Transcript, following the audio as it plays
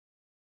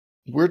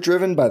We're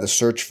driven by the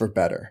search for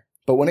better.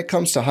 But when it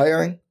comes to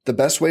hiring, the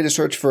best way to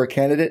search for a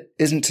candidate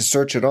isn't to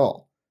search at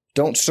all.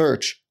 Don't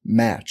search,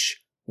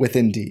 match with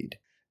Indeed.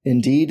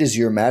 Indeed is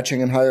your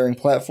matching and hiring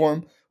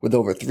platform with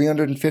over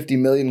 350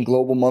 million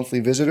global monthly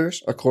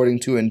visitors,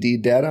 according to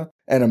Indeed data,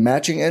 and a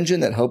matching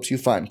engine that helps you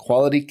find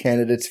quality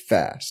candidates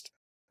fast.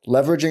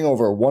 Leveraging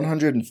over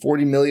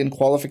 140 million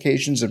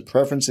qualifications and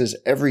preferences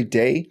every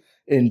day,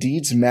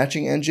 Indeed's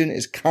matching engine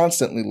is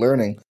constantly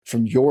learning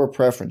from your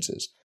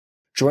preferences.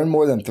 Join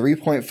more than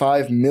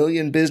 3.5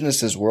 million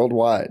businesses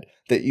worldwide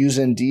that use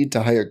Indeed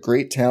to hire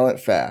great talent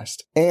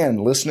fast.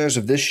 And listeners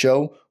of this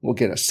show will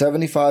get a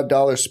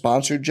 $75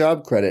 sponsored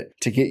job credit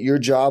to get your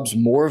jobs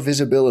more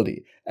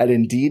visibility at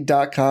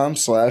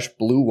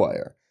Indeed.com/Blue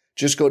Wire.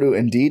 Just go to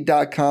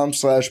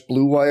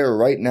Indeed.com/Blue Wire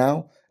right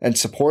now and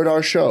support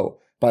our show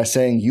by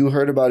saying you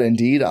heard about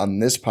Indeed on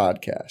this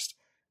podcast.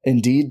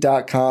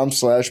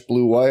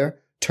 Indeed.com/Blue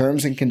Wire.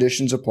 Terms and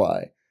conditions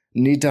apply.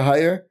 Need to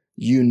hire?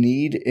 You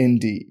need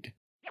Indeed.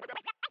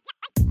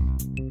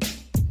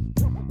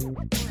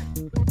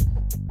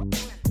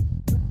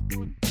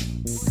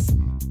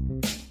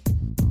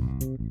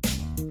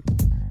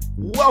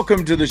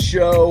 Welcome to the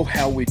show.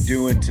 How we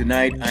doing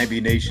tonight? IB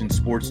Nation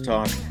Sports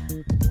Talk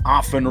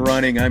off and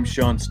running. I'm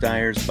Sean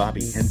Stiers.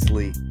 Bobby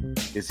Hensley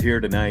is here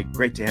tonight.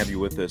 Great to have you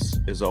with us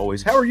as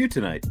always. How are you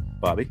tonight,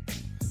 Bobby?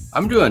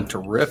 I'm doing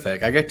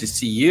terrific. I get to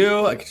see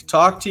you. I get to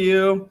talk to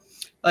you.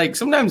 Like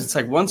sometimes it's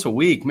like once a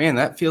week. Man,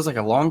 that feels like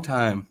a long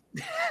time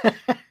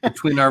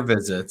between our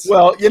visits.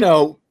 Well, you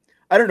know,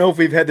 I don't know if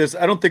we've had this.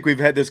 I don't think we've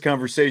had this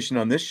conversation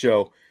on this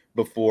show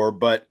before,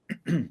 but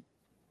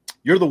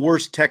you're the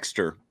worst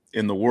texter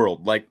in the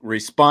world, like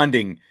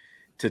responding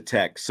to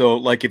text. So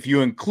like if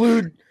you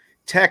include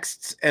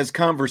texts as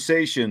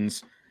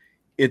conversations,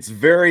 it's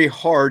very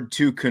hard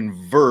to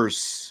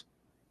converse,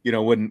 you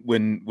know,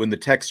 when the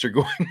texts are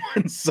going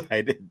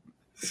one-sided.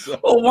 So.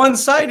 Well,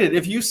 one-sided.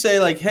 If you say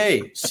like,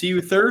 "Hey, see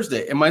you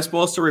Thursday," am I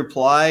supposed to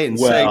reply and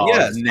say,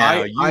 "Yes,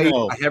 now I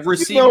have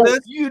received this"?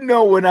 You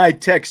know, when I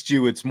text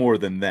you, it's more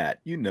than that.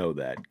 You know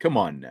that. Come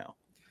on now.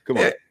 Come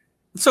on.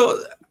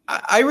 So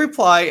I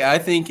reply, I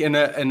think, in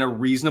a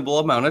reasonable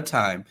amount of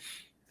time.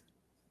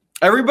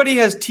 Everybody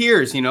has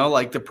tiers, you know,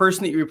 like the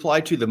person that you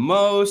reply to the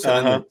most,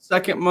 and then the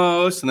second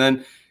most, and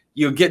then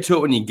you get to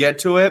it when you get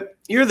to it.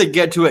 You're the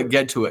get to it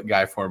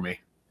guy for me.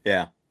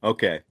 Yeah.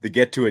 Okay. The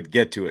get to it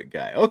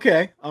guy.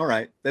 Okay. All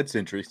right. That's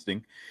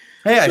interesting.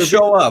 Hey, I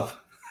show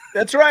up.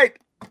 That's right.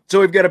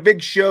 So we've got a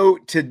big show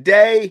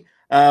today.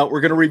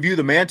 We're going to review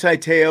the Manti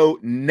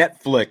Te'o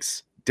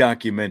Netflix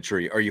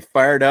documentary. Are you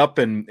fired up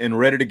and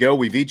ready to go?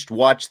 We've each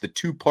watched the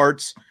 2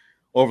 parts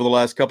over the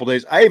last couple of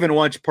days. I even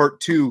watched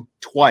part 2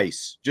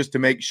 twice just to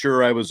make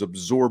sure I was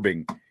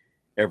absorbing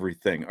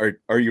everything.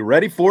 Are you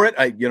ready for it?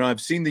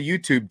 I've seen the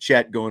YouTube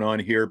chat going on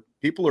here.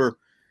 People are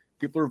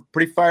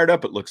pretty fired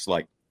up, it looks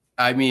like.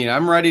 I mean,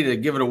 I'm ready to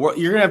give it a whirl.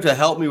 You're going to have to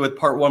help me with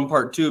part 1,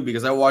 part 2,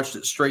 because I watched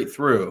it straight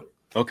through.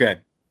 Okay.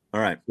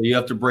 All right. So you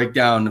have to break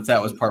down if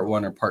that was part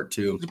 1 or part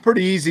 2. It's a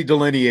pretty easy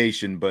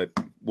delineation, but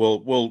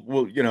we'll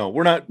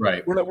we're not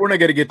going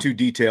to get too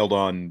detailed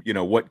on, you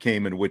know, what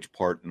came in which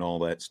part and all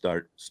that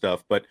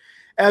stuff. But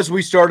as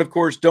we start, of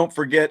course, don't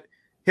forget,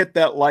 hit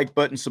that like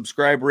button,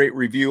 subscribe, rate,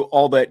 review,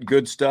 all that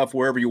good stuff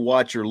wherever you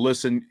watch or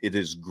listen. It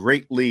is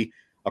greatly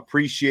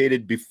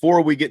appreciated.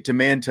 Before we get to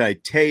Manti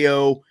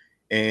Te'o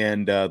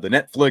and the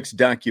Netflix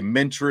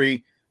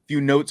documentary, few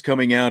notes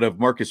coming out of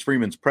Marcus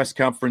Freeman's press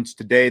conference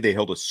today. They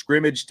held a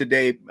scrimmage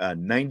today,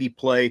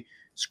 90-play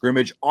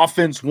scrimmage.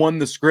 Offense won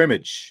the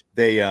scrimmage.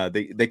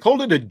 They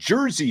called it a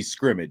jersey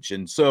scrimmage,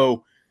 and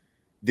so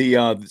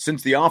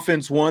since the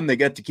offense won, they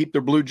got to keep their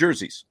blue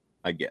jerseys,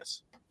 I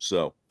guess.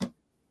 So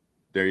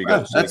there you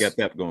go. So they got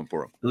that going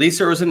for them. At least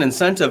there was an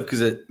incentive because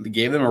it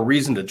gave them a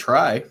reason to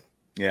try.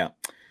 Yeah.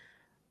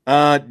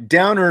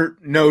 Downer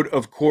note,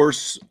 of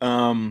course.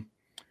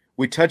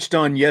 We touched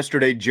on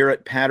yesterday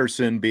Jarrett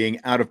Patterson being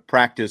out of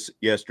practice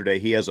yesterday.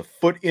 He has a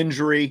foot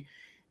injury,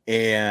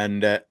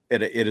 and it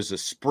is a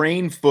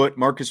sprained foot.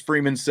 Marcus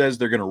Freeman says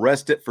they're going to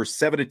rest it for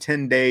 7 to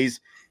 10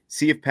 days,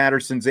 see if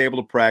Patterson's able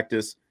to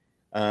practice.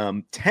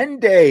 10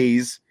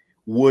 days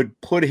would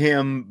put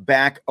him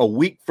back a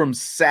week from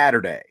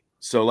Saturday.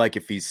 So, like,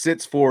 if he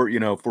sits for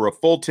a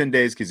full 10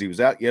 days, because he was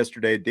out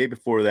yesterday, the day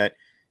before that,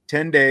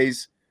 10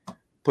 days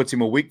puts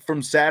him a week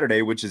from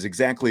Saturday, which is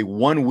exactly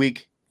 1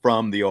 week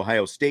from the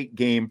Ohio State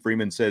game.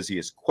 Freeman says he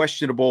is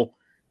questionable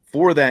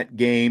for that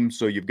game.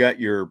 So you've got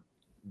your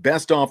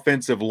best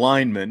offensive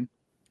lineman,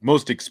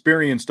 most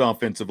experienced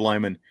offensive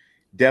lineman,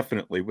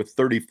 definitely, with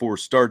 34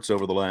 starts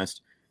over the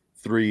last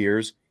 3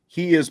 years.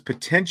 He is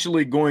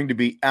potentially going to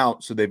be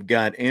out. So they've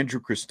got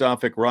Andrew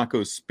Kristofic,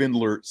 Rocco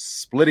Spindler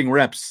splitting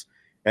reps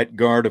at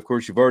guard. Of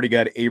course, you've already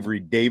got Avery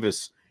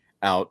Davis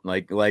out.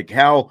 Like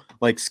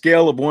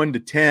scale of 1 to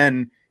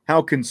 10, how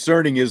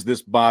concerning is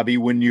this, Bobby,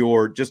 when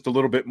you're just a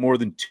little bit more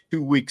than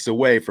 2 weeks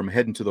away from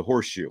heading to the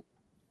horseshoe?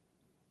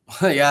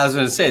 Yeah, I was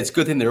going to say, it's a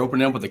good thing they're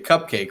opening up with a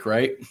cupcake,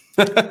 right?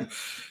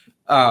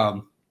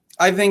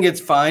 I think it's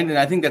fine, and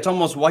I think that's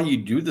almost why you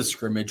do the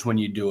scrimmage when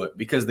you do it,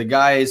 because the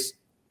guys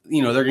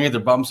they're going to get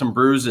their bumps and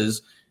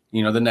bruises,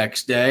 the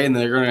next day, and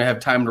they're going to have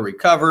time to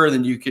recover. And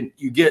then you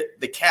get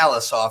the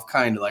callus off,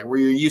 kind of like where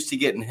you're used to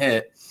getting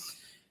hit.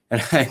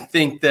 And I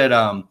think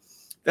that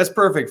that's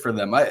perfect for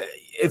them.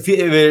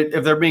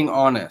 If they're being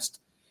honest,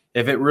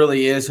 if it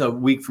really is a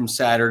week from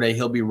Saturday,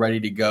 he'll be ready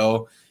to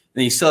go.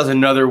 And he still has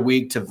another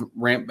week to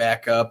ramp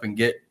back up and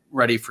get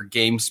ready for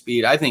game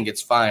speed. I think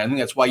it's fine. I think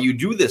that's why you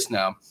do this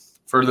now,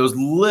 for those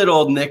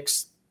little nick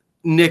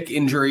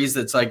injuries.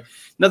 That's like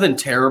nothing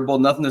terrible,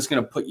 nothing that's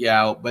going to put you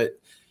out, but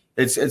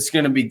it's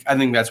going to be. I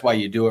think that's why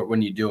you do it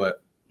when you do it.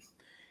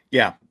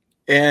 Yeah,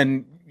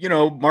 and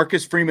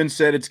Marcus Freeman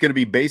said it's going to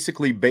be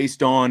basically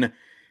based on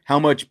how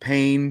much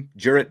pain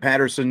Jarrett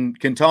Patterson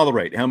can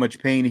tolerate, how much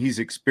pain he's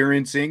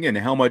experiencing, and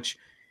how much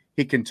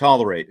he can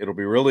tolerate. It'll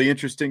be really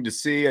interesting to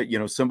see.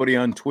 Somebody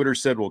on Twitter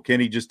said, well, can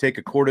he just take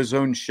a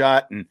cortisone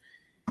shot? And,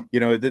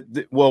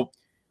 well,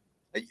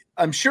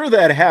 I'm sure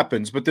that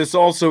happens, but this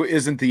also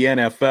isn't the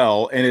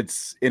NFL, and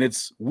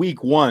it's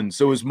week one.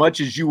 So as much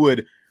as you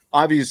would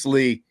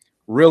obviously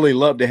really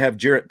love to have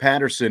Jarrett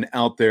Patterson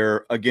out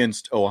there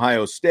against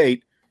Ohio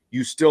State,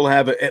 you still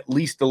have at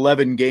least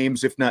 11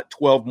 games, if not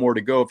 12 more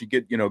to go if you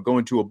get, go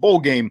into a bowl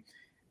game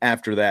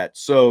after that.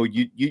 So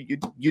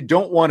you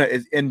don't want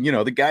to, and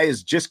the guy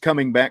is just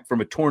coming back from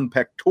a torn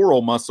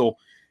pectoral muscle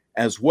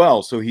as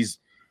well. So he's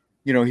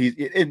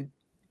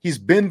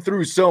been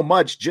through so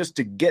much just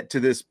to get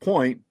to this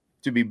point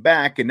to be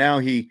back. And now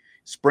he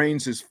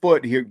sprains his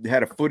foot. He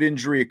had a foot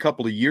injury a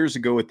couple of years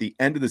ago at the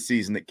end of the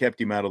season that kept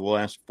him out of the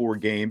last 4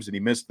 games. And he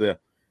missed the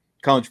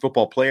college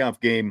football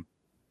playoff game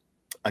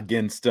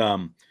against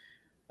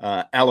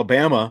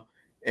Alabama.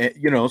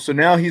 So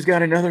now he's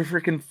got another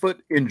freaking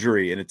foot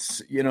injury, and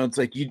it's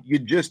like you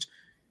just,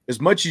 as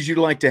much as you'd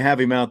like to have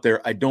him out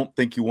there, I don't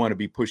think you want to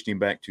be pushing him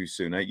back too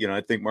soon.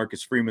 I think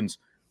Marcus Freeman's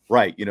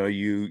right. You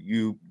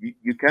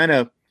kind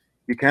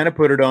of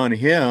put it on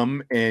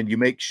him, and you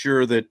make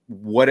sure that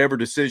whatever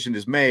decision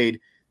is made,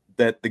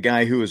 that the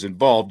guy who is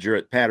involved,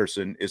 Jarrett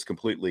Patterson, is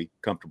completely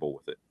comfortable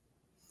with it.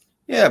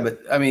 Yeah, but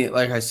I mean,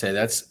 like I said,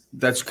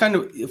 that's kind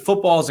of,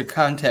 football is a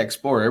contact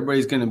sport.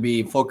 Everybody's going to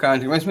be full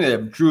contact. It reminds me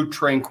of Drew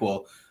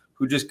Tranquill,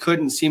 who just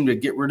couldn't seem to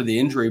get rid of the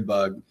injury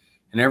bug,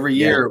 and every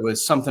year it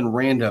was something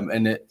random.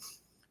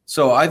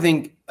 So I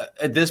think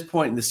at this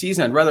point in the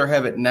season, I'd rather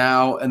have it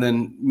now, and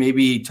then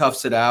maybe he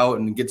toughs it out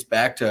and gets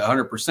back to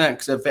 100%.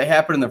 Because if it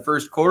happened in the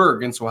first quarter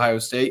against Ohio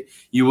State,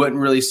 you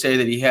wouldn't really say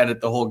that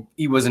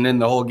he wasn't in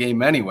the whole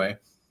game anyway.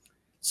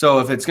 So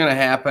if it's going to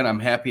happen, I'm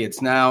happy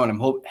it's now, and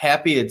I'm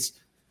happy it's.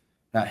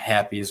 Not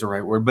happy is the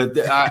right word, but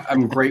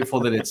I'm grateful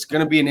that it's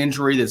going to be an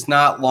injury that's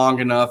not long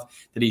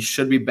enough, that he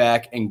should be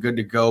back and good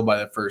to go by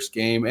the first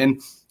game.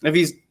 And if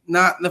he's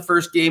not in the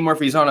first game, or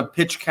if he's on a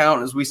pitch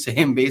count, as we say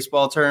in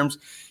baseball terms,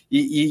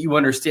 you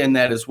understand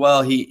that as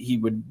well. He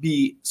would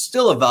be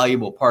still a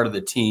valuable part of the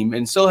team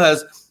and still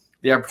has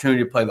the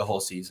opportunity to play the whole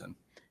season.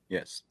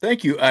 Yes.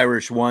 Thank you,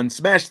 Irish One.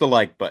 Smash the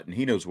like button.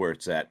 He knows where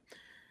it's at.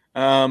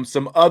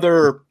 Some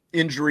other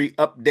injury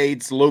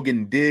updates.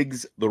 Logan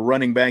Diggs, the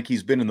running back,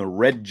 he's been in the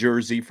red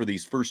jersey for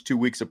these first 2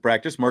 weeks of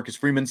practice. Marcus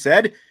Freeman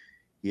said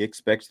he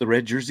expects the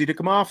red jersey to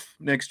come off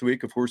next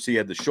week. Of course, he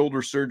had the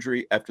shoulder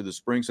surgery after the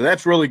spring, so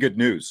that's really good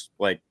news.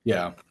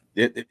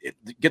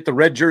 Get the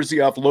red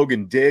jersey off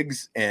Logan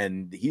Diggs,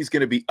 and he's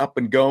going to be up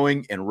and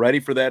going and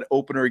ready for that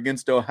opener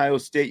against Ohio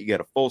State. You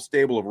got a full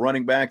stable of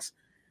running backs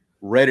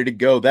ready to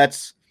go.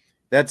 That's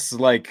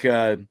like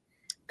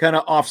kind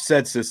of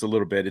offsets this a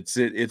little bit.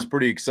 It's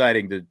pretty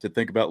exciting to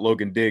think about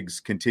Logan Diggs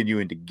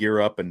continuing to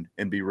gear up and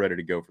be ready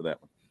to go for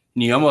that one.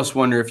 And you almost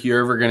wonder if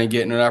you're ever going to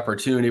get an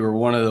opportunity where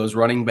one of those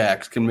running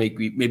backs can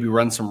maybe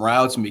run some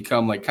routes and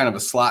become like kind of a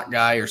slot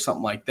guy or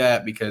something like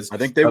that, because I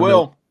think they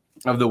will.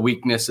 Of the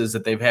weaknesses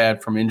that they've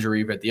had from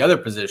injury at the other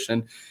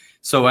position.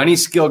 So any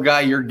skill guy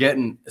you're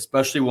getting,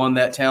 especially one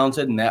that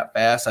talented and that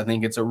fast, I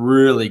think it's a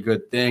really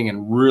good thing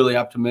and really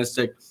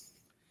optimistic.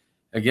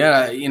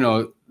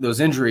 Again, those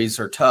injuries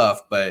are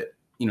tough, but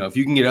if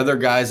you can get other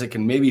guys that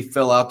can maybe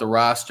fill out the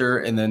roster,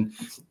 and then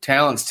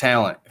talent's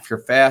talent. If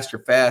you're fast,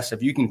 you're fast.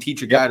 If you can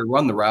teach a guy to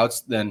run the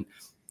routes, then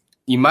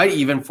you might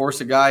even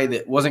force a guy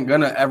that wasn't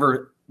going to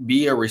ever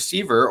be a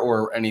receiver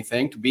or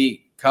anything to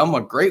become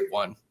a great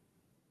one.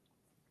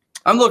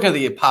 I'm looking at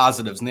the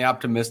positives and the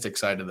optimistic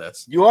side of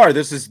this. You are.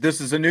 This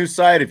is a new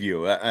side of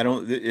you. I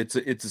don't. It's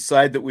a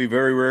side that we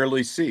very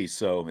rarely see.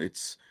 So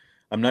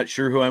I'm not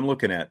sure who I'm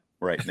looking at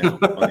right now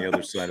on the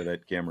other side of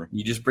that camera.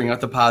 You just bring out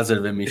the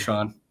positive in me,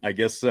 Sean. I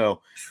guess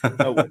so.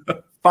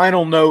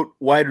 Final note,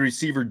 wide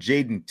receiver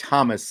Jaden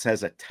Thomas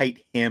has a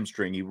tight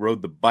hamstring. He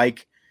rode the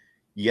bike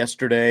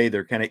yesterday.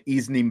 They're kind of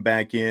easing him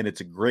back in.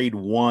 It's a grade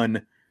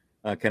 1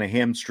 kind of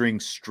hamstring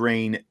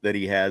strain that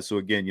he has. So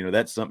again,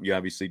 that's something you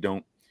obviously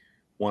don't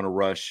want to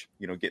rush,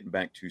 getting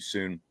back too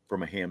soon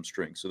from a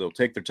hamstring. So they'll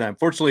take their time.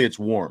 Fortunately, it's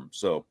warm,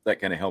 so that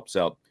kind of helps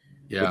out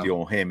with the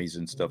old hammies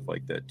and stuff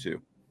like that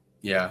too.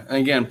 Yeah, and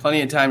again, plenty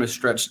of time to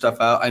stretch stuff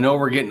out. I know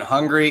we're getting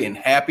hungry and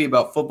happy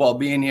about football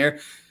being here,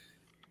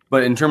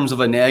 but in terms of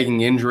a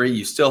nagging injury,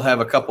 you still have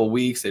a couple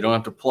weeks. They don't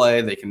have to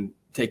play. They can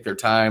take their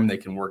time. They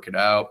can work it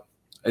out.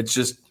 It's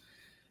just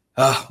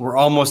we're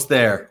almost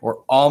there. We're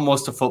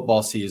almost to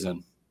football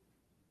season.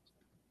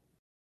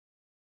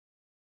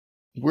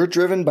 We're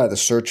driven by the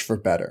search for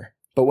better.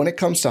 But when it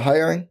comes to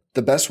hiring,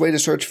 the best way to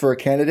search for a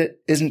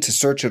candidate isn't to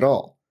search at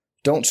all.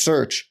 Don't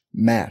search,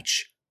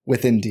 match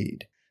with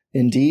Indeed.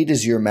 Indeed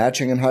is your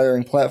matching and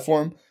hiring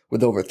platform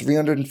with over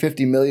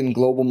 350 million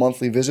global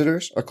monthly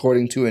visitors,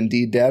 according to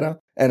Indeed data,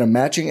 and a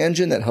matching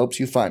engine that helps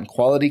you find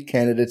quality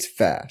candidates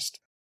fast.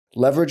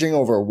 Leveraging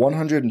over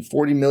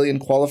 140 million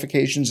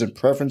qualifications and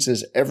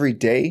preferences every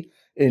day,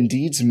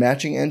 Indeed's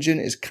matching engine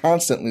is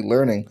constantly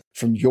learning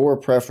from your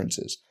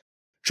preferences.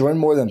 Join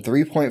more than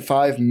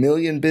 3.5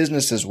 million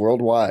businesses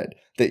worldwide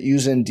that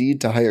use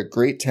Indeed to hire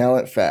great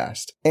talent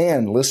fast.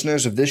 And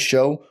listeners of this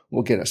show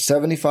will get a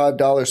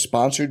 $75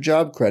 sponsored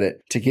job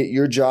credit to get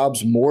your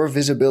jobs more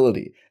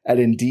visibility at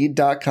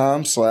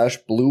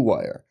Indeed.com/Blue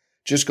Wire.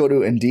 Just go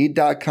to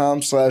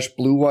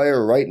Indeed.com/Blue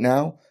Wire right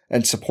now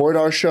and support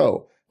our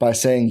show by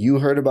saying you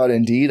heard about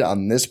Indeed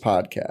on this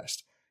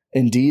podcast.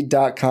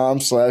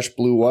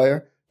 Indeed.com/Blue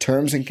Wire.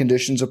 Terms and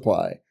conditions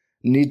apply.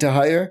 Need to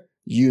hire?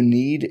 You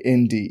need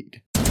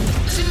Indeed.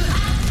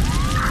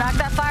 Knock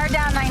that fire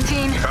down,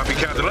 19. Copy,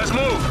 Captain. Let's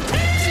move.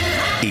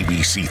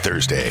 ABC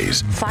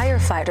Thursdays.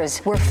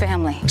 Firefighters, we're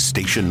family.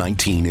 Station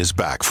 19 is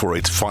back for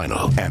its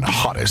final and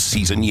hottest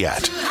season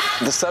yet.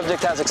 The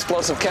subject has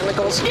explosive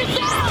chemicals.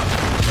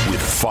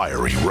 With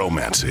fiery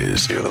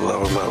romances. You're the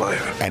love of my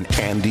life. And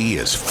Andy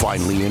is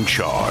finally in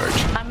charge.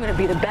 I'm going to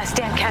be the best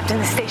damn captain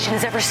the station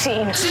has ever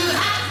seen.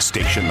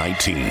 Station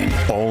 19.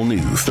 All new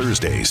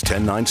Thursdays,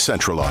 10/9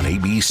 Central on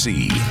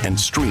ABC and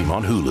stream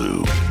on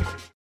Hulu.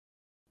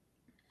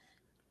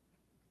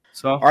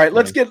 All right,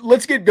 let's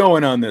get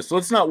going on this.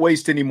 Let's not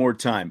waste any more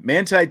time.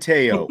 Manti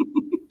Te'o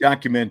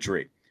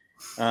documentary.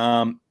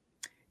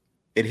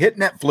 It hit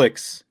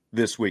Netflix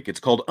this week.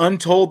 It's called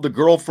Untold: The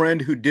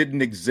Girlfriend Who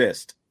Didn't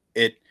Exist.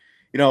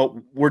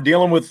 We're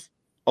dealing with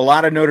a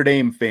lot of Notre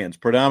Dame fans,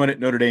 predominant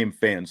Notre Dame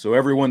fans. So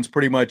everyone's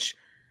pretty much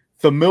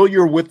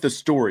familiar with the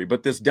story.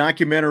 But this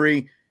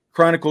documentary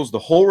chronicles the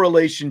whole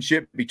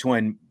relationship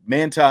between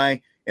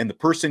Manti and the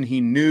person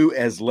he knew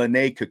as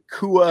Lene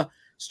Kekua.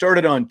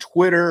 Started on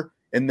Twitter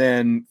and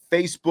then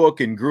Facebook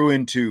and grew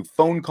into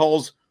phone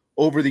calls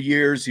over the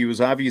years. He was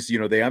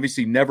they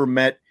obviously never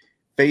met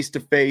face to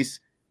face.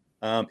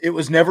 It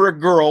was never a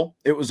girl.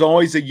 It was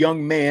always a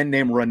young man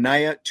named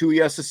Renaya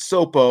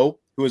Tuiasosopo,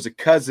 who is a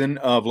cousin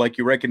of, like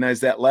you recognize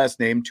that last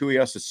name,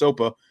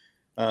 Tuiasosopo.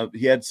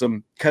 He had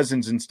some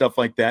cousins and stuff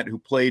like that who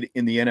played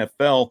in the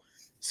NFL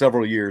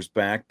several years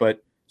back. But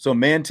so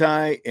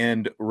Manti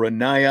and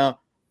Renaya,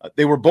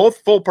 they were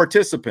both full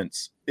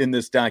participants in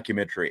this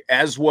documentary,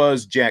 as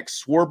was Jack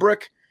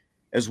Swarbrick,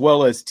 as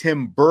well as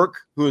Tim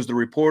Burke, who is the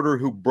reporter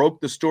who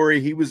broke the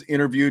story. He was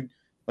interviewed,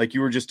 like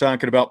you were just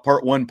talking about,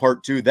 part 1,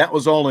 part 2. That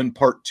was all in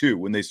part 2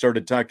 when they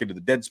started talking to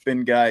the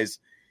Deadspin guys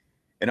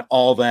and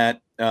all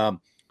that.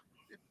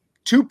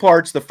 2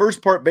 parts. The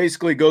first part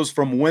basically goes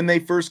from when they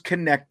first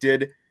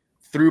connected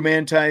through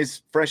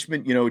Manti's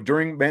freshman,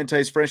 during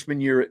Manti's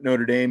freshman year at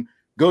Notre Dame,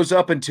 goes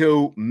up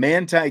until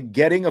Manti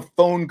getting a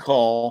phone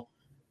call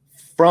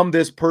from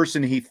this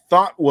person he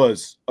thought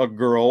was a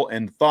girl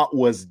and thought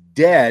was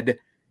dead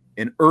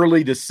in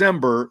early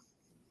December,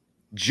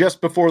 just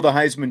before the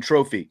Heisman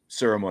Trophy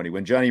ceremony,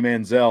 when Johnny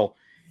Manziel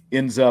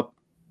ends up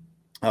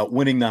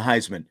winning the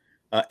Heisman.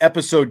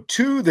 Episode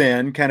 2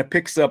 then kind of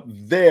picks up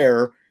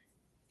there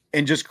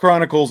and just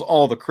chronicles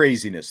all the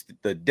craziness,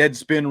 the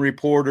Deadspin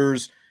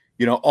reporters,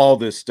 all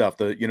this stuff.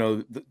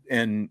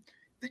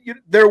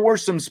 There were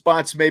some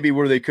spots maybe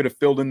where they could have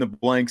filled in the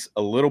blanks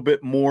a little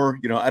bit more.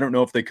 I don't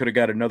know if they could have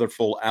got another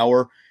full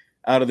hour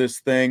out of this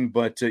thing,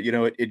 but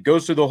it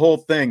goes through the whole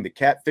thing, the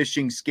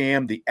catfishing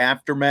scam, the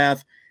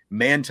aftermath,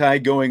 Manti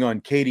going on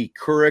Katie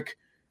Couric,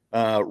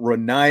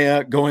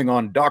 Renaya going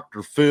on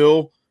Dr.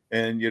 Phil,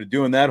 and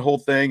doing that whole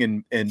thing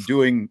and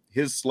doing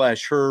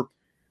his/her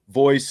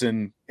voice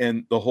and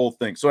the whole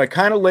thing. So I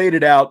kind of laid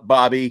it out,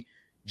 Bobby,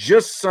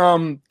 just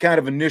some kind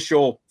of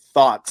initial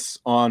thoughts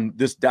on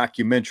this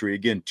documentary.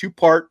 Again,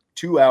 2-part,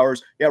 2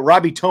 hours. Yeah,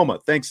 Robbie Toma.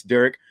 Thanks,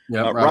 Derek.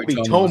 Yeah, Robbie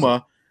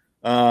Toma,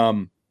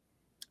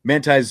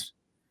 Manti's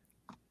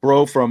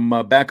bro from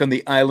back on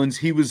the islands.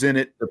 He was in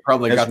it. They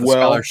probably got the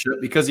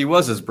scholarship because he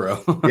was his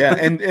bro. Yeah,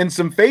 and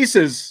some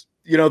faces,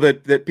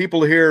 that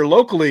people here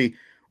locally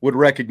would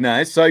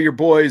recognize. Saw your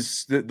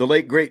boys, the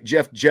late, great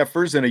Jeff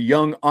Jeffers and a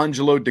young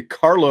Angelo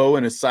DiCarlo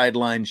in a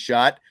sideline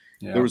shot.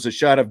 Yeah. There was a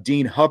shot of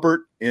Dean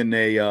Hubbard in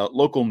a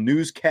local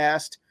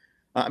newscast.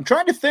 I'm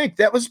trying to think.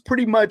 That was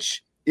pretty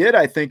much it,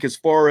 I think, as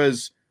far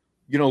as,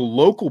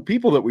 local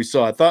people that we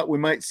saw. I thought we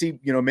might see,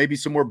 maybe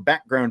some more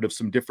background of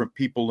some different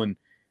people and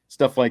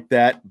stuff like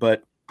that.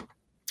 But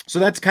so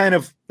that's kind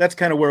of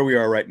where we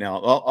are right now.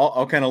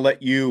 I'll kind of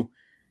let you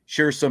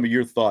share some of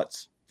your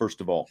thoughts first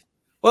of all.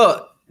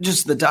 Well,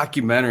 just the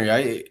documentary.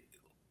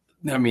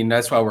 I mean,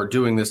 that's why we're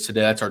doing this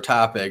today. That's our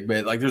topic.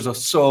 But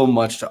there's so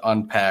much to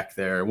unpack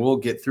there. We'll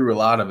get through a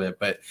lot of it.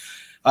 But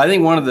I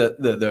think one of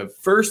the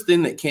first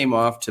thing that came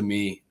off to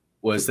me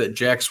was that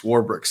Jack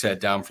Swarbrick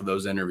sat down for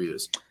those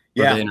interviews.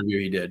 For the interview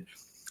he did.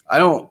 I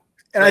don't.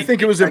 And I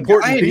think it was an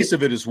important piece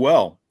of it as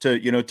well to,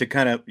 to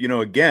kind of,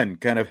 again,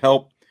 kind of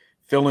help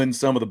fill in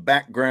some of the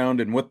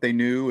background and what they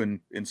knew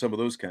and some of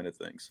those kind of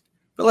things.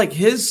 But like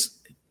his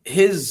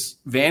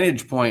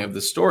vantage point of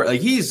the story,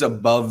 like he's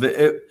above it.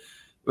 It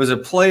was a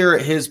player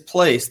at his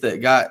place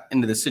that got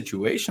into the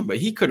situation, but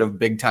he could have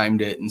big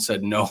timed it and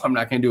said, no, I'm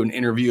not going to do an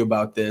interview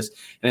about this.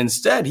 And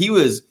instead he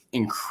was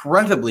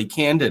incredibly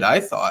candid.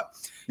 I thought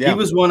he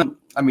was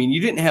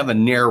you didn't have a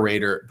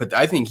narrator, but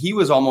I think he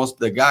was almost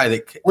the guy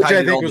that which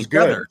I think was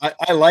together. Good.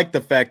 I like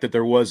the fact that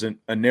there wasn't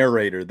a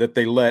narrator, that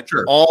they let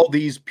all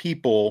these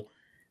people,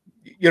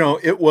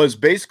 it was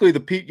basically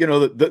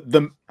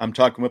the I'm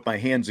talking with my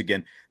hands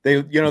again.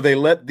 They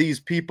let these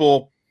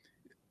people,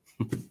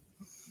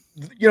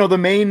 the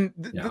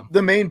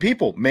main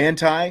people,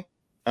 Manti,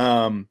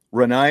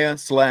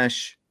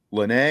 Rania /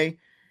 Lene.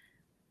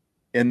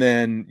 And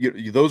then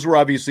those were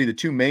obviously the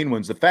two main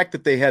ones. The fact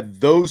that they had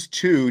those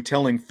two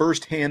telling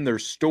firsthand their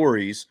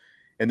stories,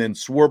 and then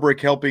Swarbrick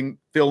helping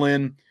fill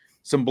in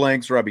some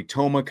blanks, Robbie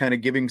Toma kind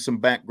of giving some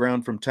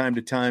background from time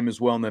to time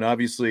as well. And then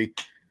obviously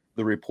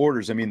the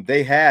reporters. I mean,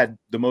 they had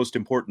the most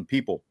important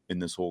people in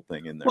this whole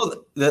thing in there.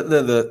 Well,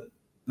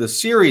 the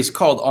series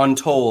called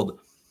Untold,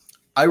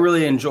 I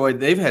really enjoyed.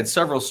 They've had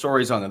several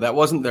stories on it. That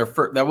wasn't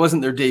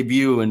their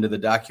debut into the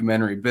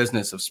documentary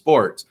business of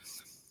sports.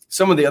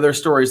 Some of the other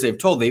stories they've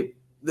told,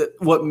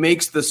 what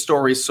makes the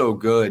story so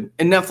good,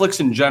 and Netflix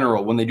in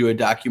general, when they do a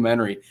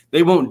documentary,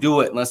 they won't do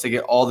it unless they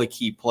get all the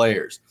key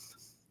players.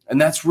 And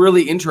that's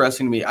really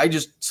interesting to me.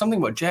 Something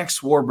about Jack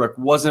Swarbrick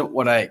wasn't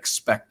what I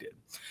expected.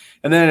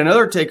 And then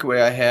another takeaway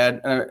I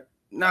had,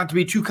 not to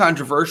be too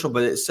controversial,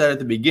 but it said at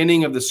the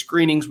beginning of the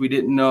screenings, we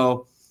didn't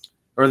know,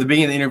 or the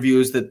beginning of the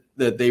interviews, that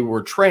they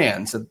were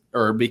trans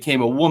or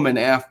became a woman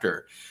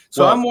after.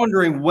 So I'm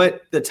wondering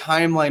what the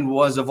timeline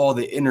was of all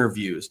the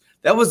interviews.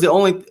 That was the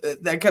only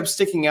that kept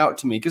sticking out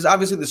to me, because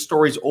obviously the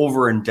story's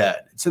over and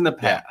dead. It's in the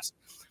past.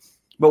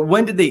 But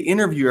when did they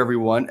interview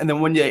everyone? And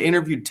then when they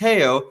interviewed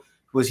Teo,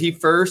 was he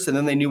first and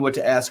then they knew what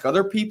to ask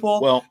other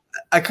people? Well,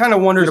 I kind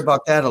of wondered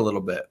about that a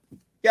little bit.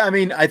 Yeah, I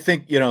mean, I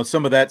think,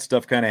 some of that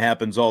stuff kind of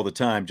happens all the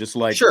time, just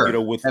like,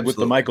 with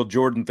the Michael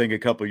Jordan thing a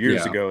couple of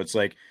years ago. It's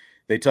like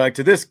they talked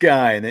to this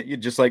guy, and then you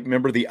just like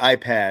remember the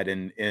iPad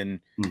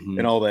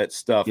and all that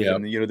stuff. Yeah.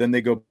 And, then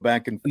they go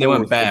back and they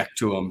went back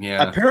to him.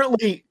 Yeah.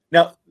 Apparently,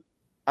 now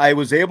I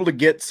was able to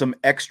get some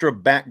extra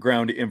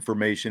background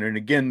information. And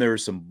again, there are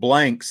some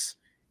blanks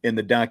in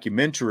the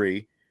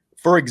documentary.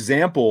 For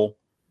example,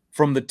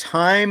 from the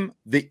time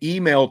the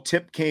email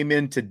tip came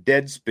into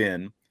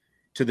Deadspin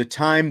to the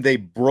time they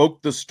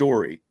broke the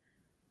story,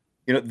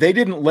 they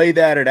didn't lay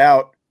that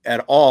out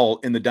at all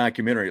in the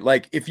documentary.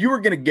 Like, if you were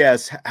going to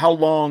guess how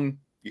long,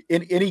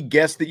 in any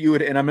guess that you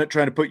would, and I'm not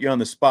trying to put you on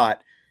the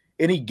spot,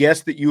 any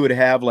guess that you would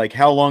have, like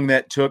how long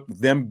that took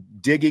them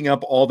digging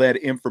up all that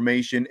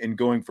information and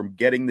going from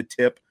getting the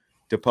tip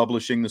to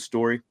publishing the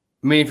story?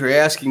 I mean, if you're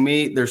asking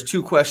me, there's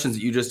two questions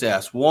that you just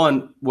asked.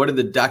 One, what did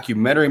the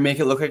documentary make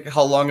it look like,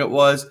 how long it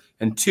was?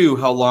 And two,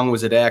 how long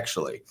was it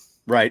actually?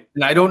 Right.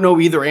 And I don't know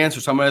either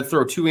answer, so I'm going to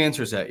throw two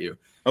answers at you.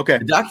 Okay.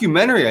 The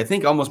documentary, I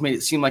think, almost made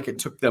it seem like it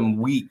took them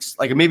weeks,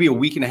 like maybe a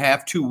week and a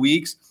half, 2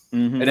 weeks.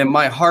 Mm-hmm. And in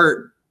my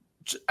heart,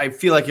 I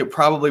feel like it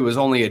probably was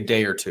only a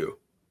day or two,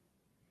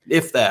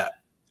 if that.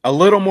 A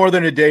little more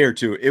than a day or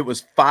two. It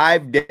was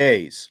 5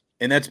 days.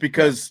 And that's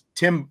because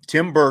Tim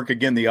Burke,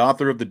 again, the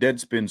author of the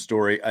Deadspin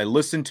story, I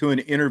listened to an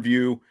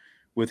interview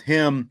with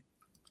him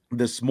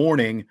this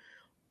morning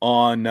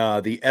on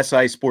the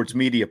SI Sports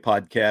Media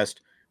podcast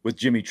with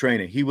Jimmy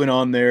Traina. He went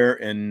on there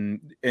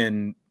and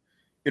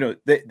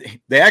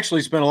they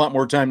actually spent a lot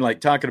more time like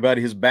talking about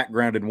his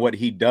background and what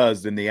he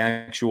does than the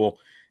actual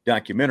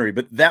documentary.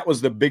 But that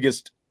was the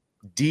biggest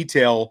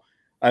detail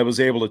I was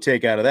able to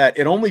take out of that.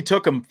 It only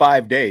took him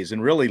 5 days,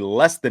 and really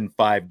less than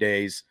 5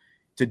 days,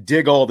 to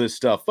dig all this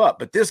stuff up.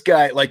 But this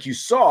guy, like you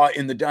saw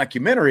in the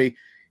documentary,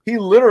 he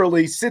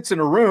literally sits in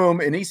a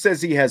room and he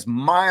says he has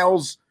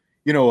miles,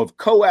 of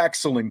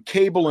coaxial and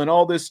cable and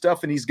all this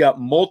stuff. And he's got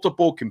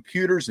multiple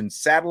computers and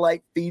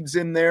satellite feeds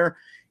in there.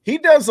 He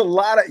does a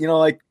lot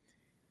of,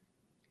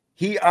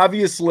 he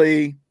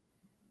obviously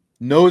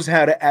knows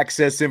how to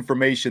access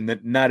information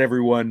that not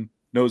everyone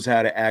knows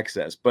how to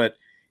access. But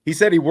he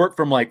said he worked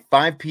from like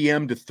 5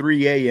 p.m. to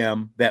 3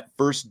 a.m. that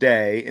first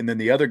day. And then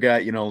the other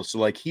guy, so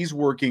like he's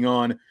working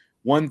on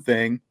one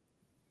thing.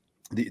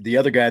 The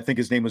other guy, I think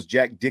his name was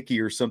Jack Dickey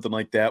or something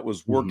like that,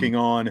 was working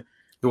on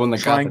the one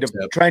that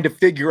trying to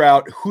figure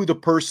out who the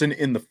person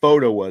in the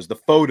photo was, the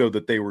photo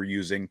that they were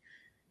using,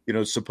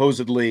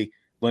 supposedly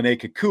Lene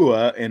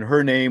Kekua, and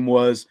her name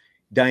was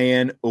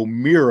Diane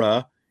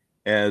O'Meara,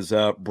 as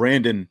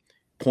Brandon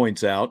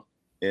points out.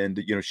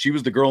 And, she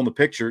was the girl in the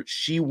picture.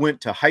 She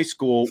went to high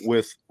school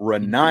with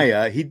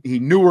Rania. He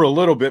knew her a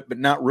little bit, but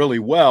not really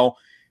well.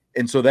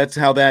 And so that's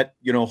how that,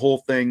 whole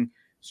thing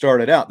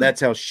started out.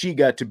 That's how she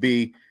got to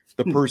be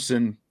the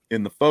person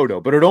in the photo.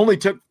 But it only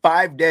took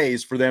 5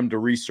 days for them to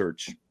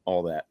research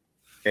all that.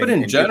 But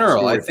in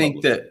general, I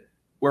think that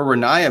where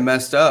Rania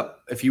messed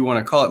up, if you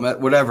want to call it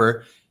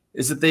whatever,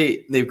 is that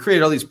they've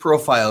created all these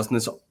profiles in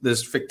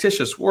this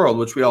fictitious world,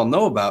 which we all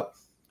know about.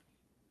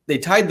 They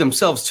tied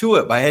themselves to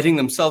it by adding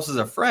themselves as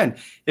a friend.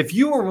 If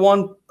you were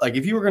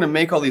going to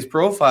make all these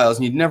profiles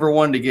and you'd never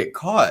wanted to get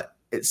caught,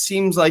 it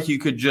seems like you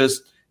could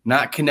just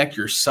not connect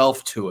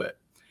yourself to it,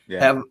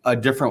 have a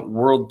different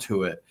world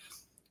to it.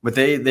 But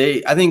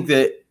I think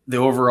that the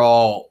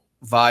overall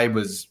vibe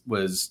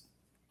was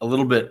a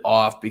little bit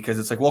off, because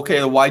it's like, well,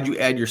 okay, why'd you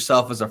add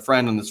yourself as a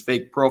friend on this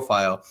fake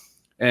profile?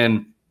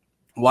 And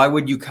why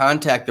would you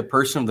contact the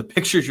person of the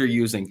pictures you're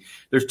using?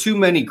 There's too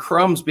many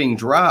crumbs being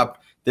dropped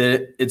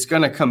that it's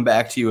going to come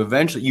back to you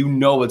eventually. You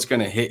know it's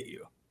going to hit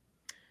you.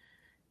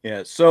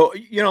 Yeah. So,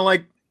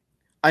 like,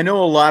 I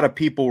know a lot of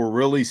people were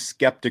really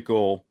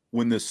skeptical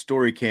when this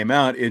story came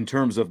out in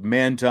terms of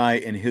Manti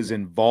and his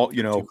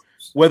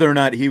whether or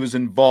not he was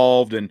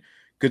involved, and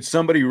could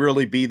somebody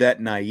really be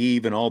that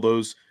naive and all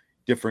those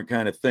different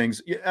kind of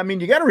things. I mean,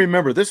 you got to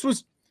remember, this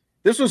was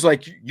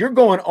like, you're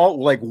going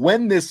all, like,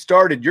 when this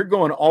started, you're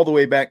going all the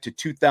way back to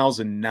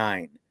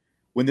 2009.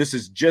 When this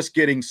is just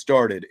getting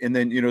started. And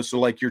then, so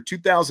like you're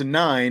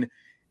 2009,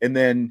 and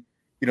then,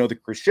 the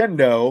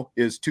crescendo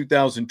is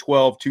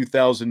 2012,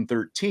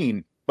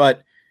 2013.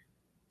 But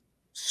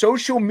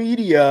social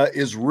media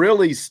is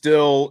really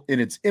still in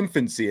its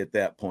infancy at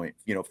that point.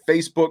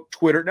 Facebook,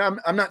 Twitter. Now,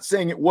 I'm not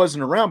saying it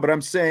wasn't around, but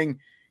I'm saying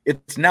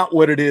it's not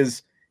what it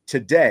is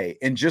today.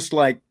 And just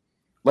like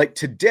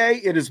today,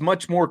 it is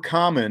much more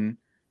common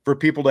for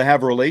people to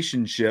have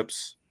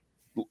relationships,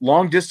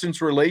 long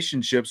distance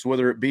relationships,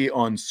 whether it be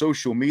on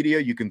social media.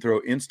 You can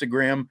throw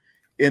Instagram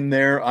in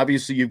there.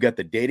 Obviously, you've got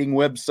the dating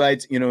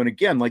websites, and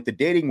again, like, the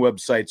dating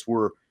websites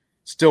were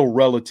still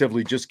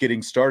relatively just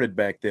getting started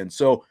back then.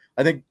 So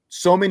I think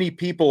so many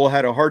people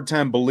had a hard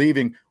time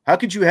believing, how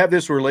could you have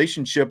this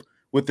relationship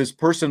with this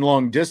person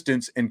long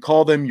distance and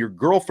call them your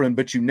girlfriend,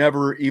 but you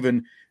never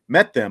even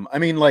met them? I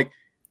mean, like,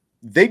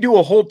 they do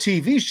a whole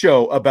TV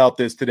show about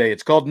this today.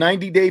 It's called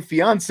 90 Day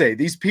Fiance.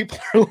 These people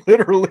are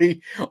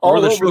literally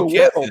all over the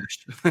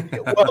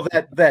world. Well,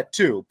 that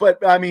too. But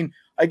I mean,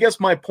 I guess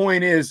my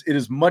point is, it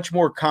is much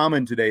more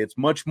common today. It's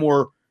much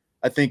more,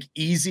 I think,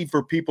 easy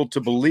for people to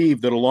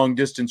believe that a long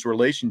distance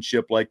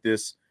relationship like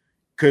this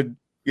could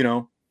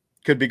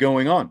be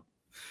going on.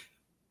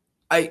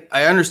 I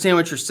understand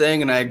what you're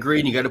saying, and I agree.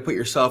 And you got to put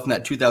yourself in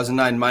that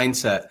 2009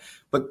 mindset.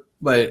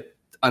 But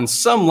on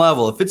some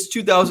level, if it's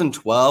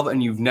 2012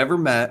 and you've never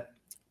met,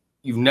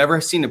 you've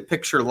never seen a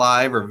picture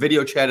live or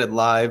video chatted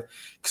live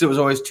because it was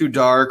always too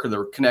dark or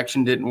the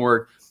connection didn't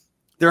work,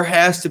 there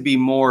has to be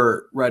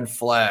more red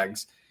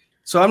flags.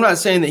 So I'm not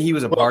saying that he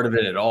was a part of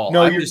it at all.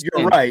 No,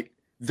 you're right.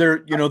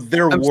 There's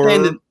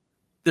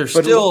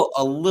still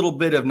a little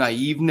bit of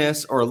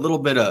naiveness or a little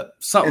bit of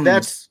something. And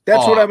that's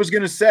what I was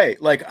going to say.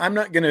 Like, I'm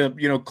not going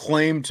to,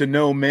 claim to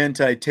know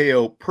Manti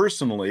Te'o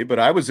personally, but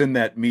I was in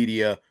that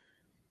media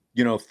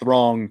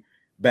throng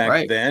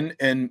back then.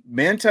 And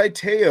Manti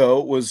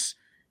Te'o was,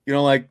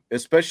 like,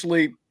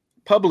 especially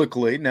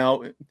publicly.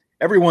 Now,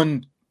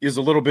 everyone is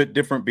a little bit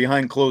different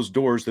behind closed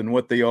doors than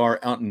what they are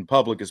out in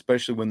public,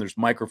 especially when there's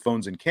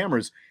microphones and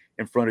cameras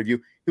in front of you.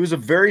 He was a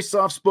very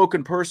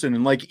soft-spoken person.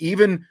 And, like,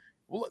 even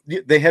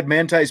they had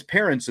Manti's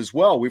parents as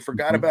well. We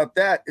forgot about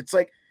that. It's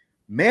like,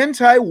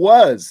 Manti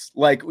was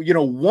like,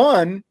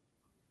 the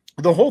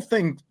whole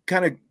thing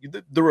kind of,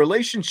 the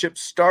relationship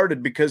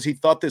started because he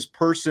thought this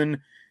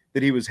person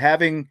that he was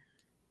having,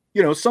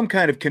 some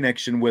kind of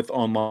connection with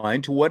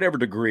online, to whatever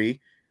degree,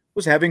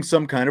 was having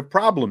some kind of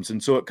problems.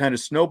 And so it kind of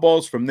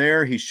snowballs from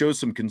there. He shows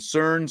some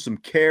concern, some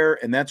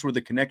care, and that's where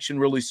the connection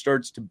really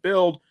starts to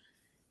build.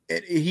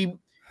 He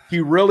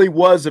really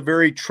was a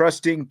very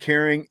trusting,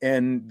 caring,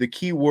 and the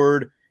key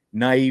word,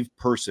 naive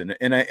person.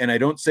 And I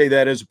don't say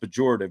that as a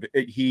pejorative.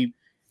 He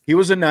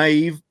was a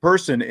naive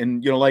person.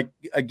 And, like,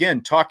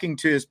 again, talking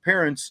to his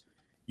parents,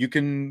 you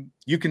can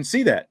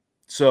see that.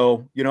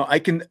 So,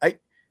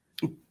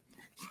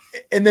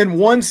 and then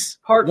once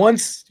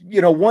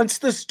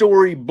the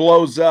story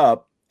blows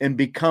up and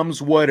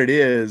becomes what it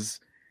is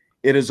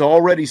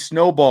already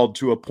snowballed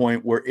to a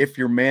point where, if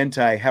you're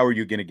Manti, how are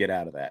you going to get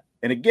out of that?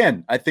 And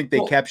again, I think they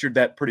captured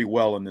that pretty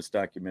well in this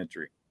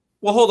documentary.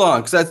 Well, hold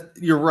on, because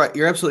you're right.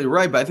 You're absolutely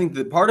right. But I think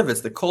that part of it's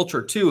the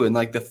culture too, and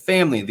like the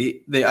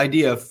family, the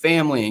idea of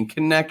family and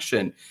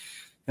connection.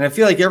 And I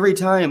feel like every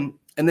time,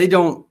 and they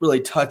don't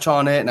really touch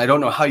on it, and I don't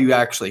know how you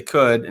actually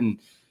could,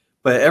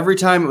 but every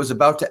time it was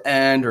about to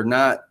end or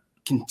not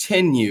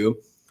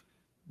continue,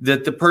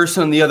 that the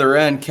person on the other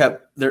end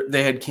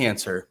they had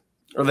cancer,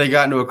 or they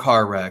got into a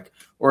car wreck,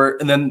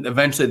 and then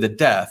eventually the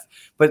death.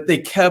 But they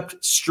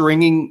kept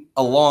stringing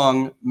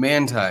along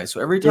Manti. So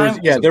every time,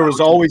 there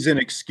was always an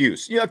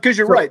excuse. Yeah, because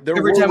you're right.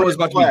 Every time it was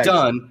about to be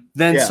done,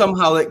 then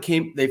somehow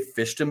they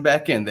fished him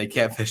back in. They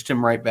catfished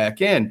him right back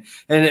in.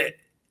 And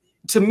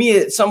to me,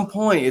 at some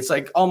point, it's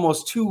like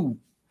almost too.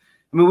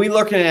 I mean, we're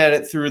looking at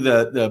it through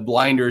the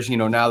blinders,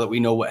 now that we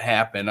know what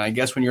happened. I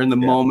guess when you're in the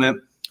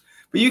moment,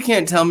 but you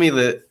can't tell me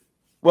that.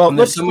 Well,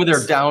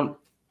 they're down.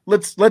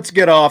 Let's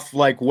get off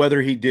like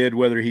whether he did,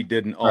 whether he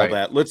didn't, all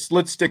that.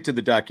 Let's stick to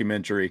the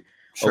documentary.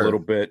 a little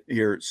bit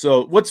here.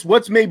 So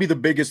what's maybe the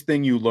biggest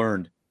thing you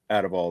learned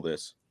out of all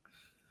this?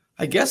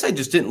 I guess I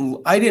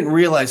didn't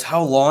realize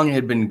how long it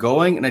had been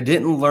going, and I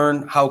didn't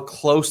learn how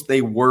close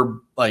they were,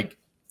 like,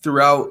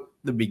 throughout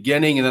the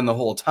beginning and then the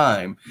whole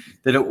time.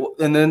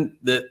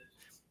 That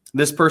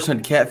this person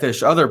had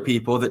catfished other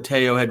people that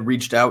Teo had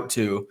reached out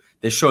to.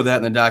 They showed that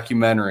in the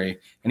documentary,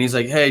 and he's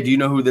like, "Hey, do you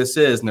know who this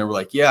is?" And they were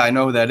like, "Yeah, I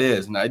know who that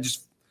is." And I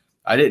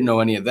didn't know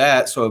any of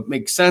that, so it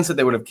makes sense that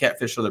they would have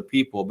catfished other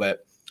people.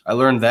 But I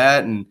learned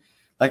that, and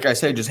like I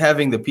said, just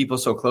having the people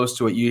so close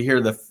to it, you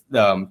hear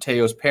the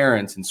Teo's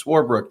parents and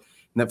Swarbrick,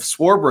 and if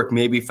Swarbrick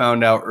maybe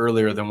found out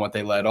earlier than what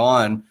they let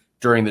on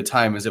during the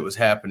time as it was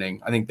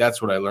happening. I think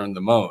that's what I learned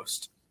the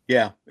most.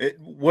 Yeah,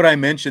 what I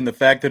mentioned, the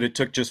fact that it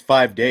took just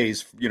 5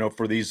 days,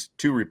 for these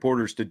two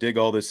reporters to dig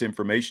all this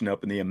information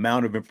up, and the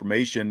amount of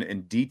information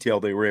and detail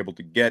they were able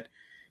to get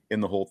in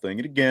the whole thing.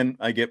 And again,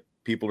 I get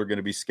people are going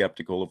to be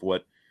skeptical of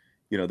what,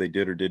 they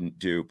did or didn't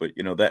do, but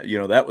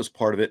that was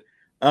part of it.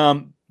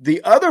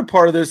 The other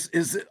part of this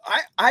is that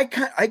I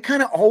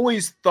kind of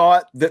always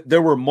thought that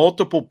there were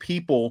multiple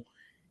people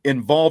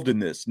involved in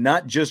this,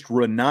 not just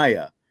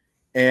Renaya.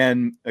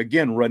 And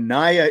again,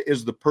 Renaya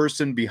is the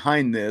person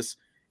behind this.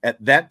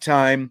 At that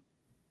time,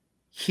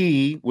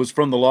 he was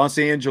from the Los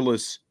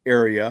Angeles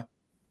area,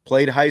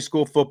 played high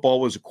school football,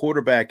 was a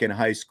quarterback in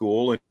high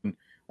school. And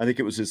I think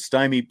it was, as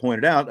Stymie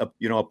pointed out,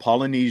 a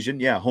Polynesian,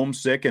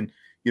 homesick, and,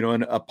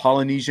 a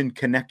Polynesian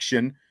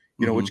connection,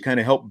 which kind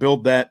of helped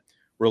build that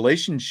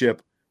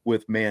relationship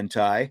with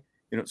Manti.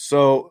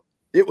 So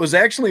it was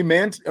actually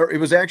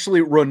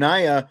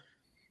Renaya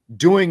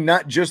doing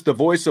not just the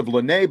voice of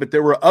Lene, but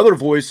there were other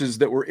voices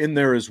that were in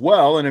there as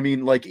well. And I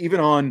mean, like, even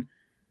on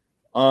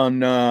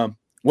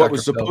what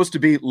was supposed to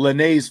be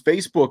Lene's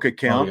Facebook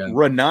account,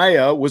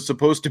 Renaya was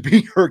supposed to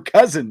be her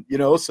cousin,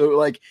 so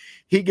like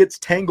he gets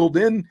tangled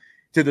in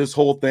to this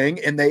whole thing,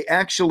 and they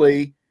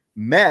actually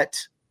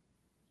met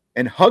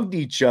and hugged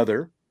each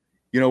other.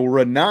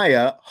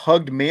 Renaya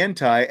hugged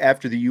Manti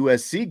after the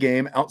USC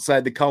game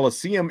outside the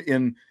Coliseum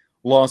in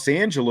Los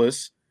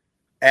Angeles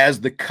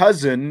as the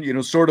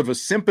cousin, sort of a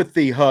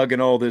sympathy hug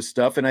and all this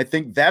stuff. And I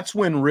think that's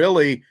when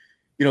really,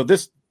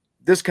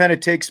 this kind of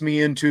takes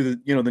me into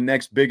the, the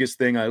next biggest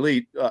thing I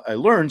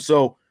learned.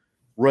 So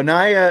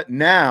Renaya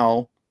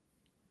now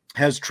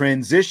has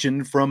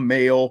transitioned from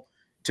male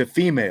to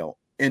female.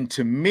 And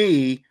to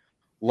me,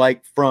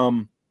 like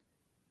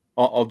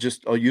I'll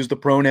use the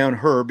pronoun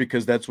her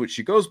because that's what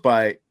she goes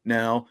by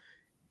now.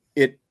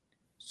 It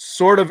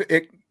sort of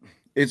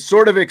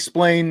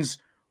explains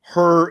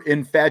her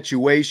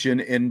infatuation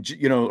and,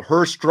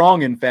 her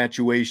strong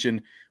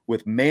infatuation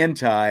with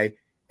Manti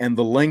and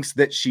the lengths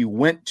that she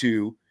went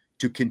to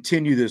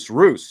continue this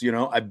ruse.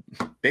 I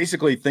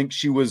basically think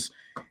she was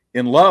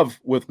in love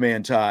with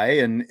Manti,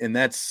 and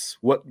that's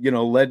what,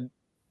 led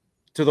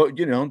to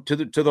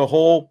the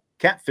whole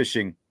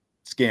catfishing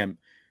scam.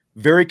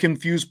 Very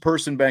confused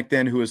person back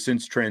then who has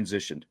since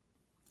transitioned.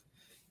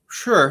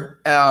 Sure.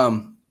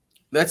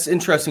 That's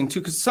interesting too,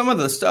 because some of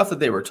the stuff that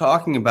they were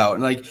talking about,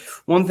 and like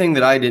one thing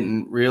that I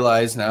didn't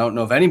realize, and I don't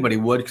know if anybody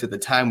would, because at the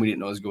time we didn't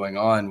know what was going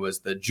on, was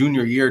the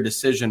junior year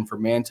decision for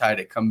Manti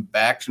to come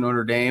back to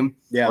Notre Dame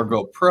or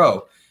go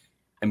pro.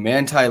 And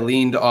Manti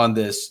leaned on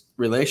this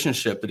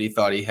relationship that he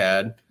thought he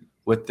had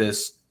with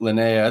this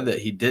Linnea that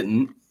he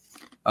didn't.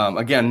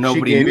 Again,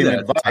 nobody knew that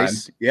at the time.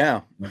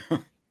 Yeah.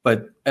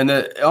 And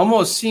it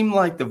almost seemed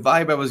like the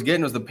vibe I was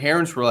getting was the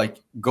parents were like,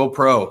 "Go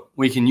pro.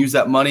 We can use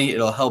that money.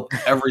 It'll help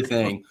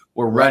everything.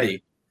 We're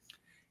ready."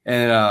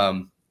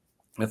 And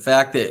the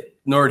fact that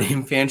Notre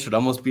Dame fans should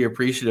almost be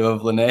appreciative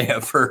of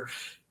Linnea for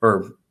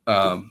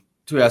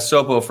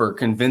Tuiasosopo for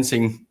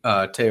convincing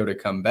Teo to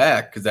come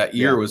back, because that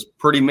year was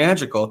pretty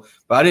magical.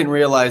 But I didn't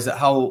realize that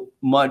how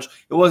much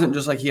it wasn't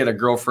just like he had a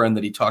girlfriend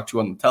that he talked to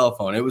on the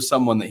telephone. It was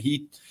someone that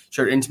he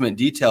shared intimate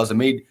details and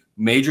made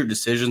major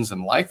decisions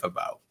in life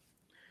about.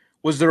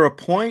 Was there a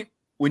point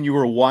when you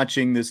were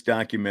watching this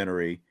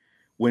documentary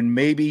when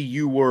maybe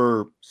you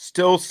were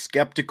still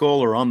skeptical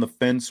or on the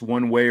fence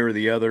one way or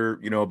the other,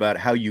 about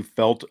how you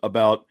felt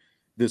about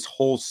this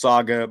whole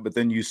saga, but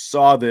then you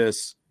saw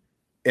this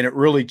and it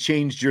really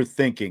changed your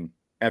thinking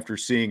after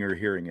seeing or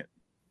hearing it?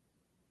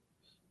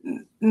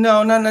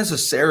 No, not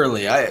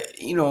necessarily.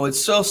 It's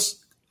still,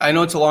 I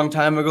know it's a long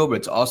time ago, but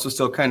it's also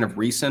still kind of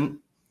recent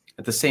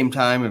at the same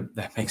time, if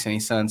that makes any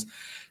sense.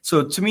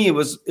 So to me, it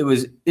was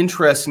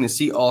interesting to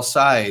see all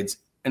sides.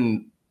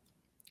 And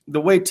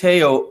the way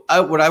Teo,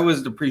 what I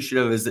was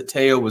appreciative is that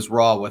Teo was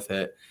raw with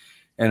it.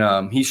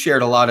 And he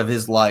shared a lot of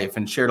his life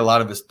and shared a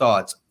lot of his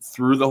thoughts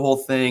through the whole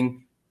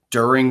thing,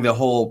 during the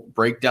whole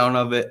breakdown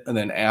of it, and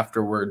then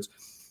afterwards.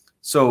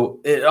 So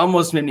it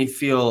almost made me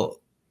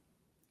feel,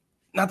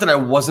 not that I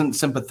wasn't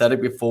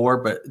sympathetic before,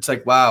 but it's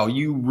like, wow,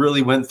 you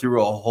really went through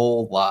a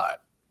whole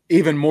lot.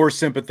 Even more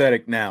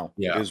sympathetic now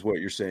is what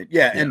you're saying.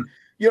 Yeah. And,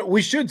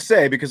 we should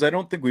say, because I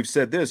don't think we've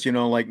said this,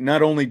 like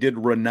not only did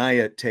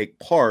Renaya take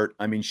part,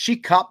 I mean, she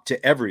copped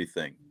to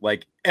everything,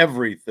 like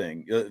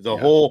everything, the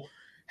whole,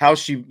 how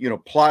she,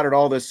 plotted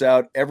all this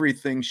out,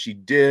 everything she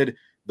did,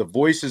 the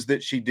voices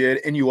that she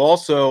did, and you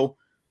also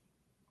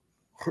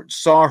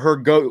saw her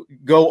go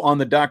on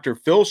the Dr.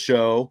 Phil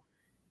show,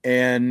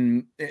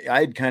 and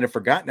I'd kind of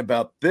forgotten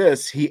about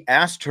this. He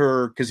asked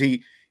her, because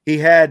he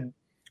had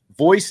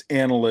voice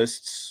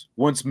analysts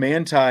once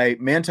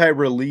Manti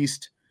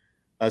released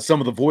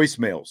some of the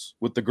voicemails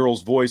with the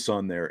girl's voice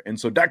on there. And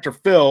so Dr.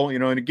 Phil,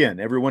 and again,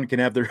 everyone can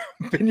have their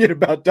opinion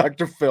about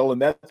Dr. Phil,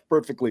 and that's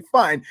perfectly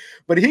fine.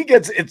 But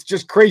it's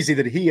just crazy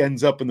that he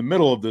ends up in the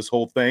middle of this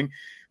whole thing.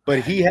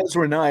 But he has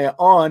Renaya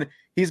on.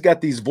 He's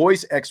got these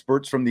voice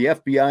experts from the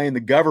FBI and the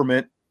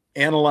government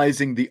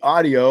analyzing the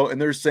audio,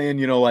 and they're saying,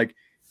 like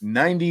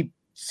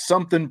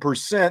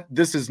 90-something%,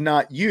 this is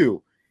not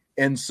you.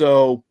 And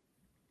so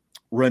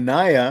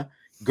Renaya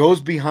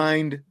goes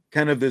behind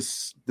kind of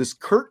this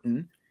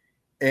curtain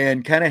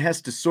and kind of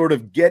has to sort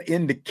of get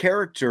into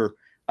character,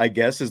 I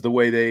guess, is the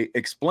way they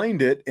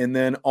explained it. And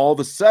then all of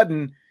a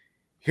sudden,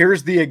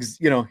 here's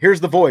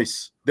the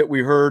voice that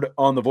we heard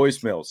on the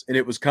voicemails, and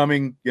it was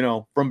coming,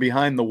 from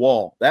behind the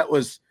wall. That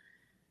was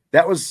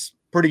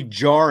pretty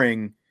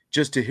jarring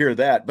just to hear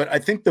that. But I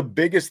think the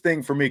biggest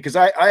thing for me, because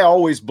I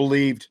always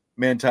believed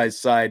Manti's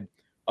side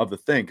of the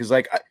thing, because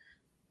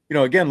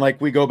again,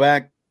 like we go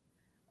back,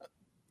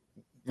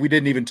 we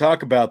didn't even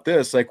talk about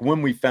this. Like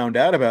when we found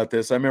out about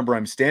this, I remember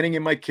I'm standing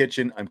in my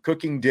kitchen, I'm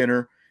cooking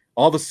dinner.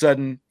 All of a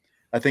sudden,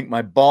 I think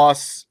my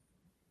boss,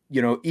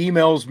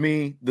 emails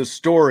me the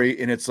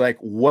story, and it's like,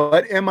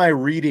 what am I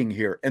reading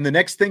here? And the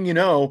next thing you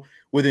know,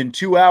 within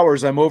 2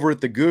 hours, I'm over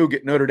at the Goog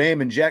at Notre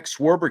Dame, and Jack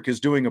Swarbrick is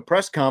doing a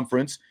press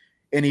conference,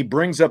 and he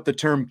brings up the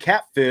term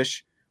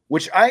catfish,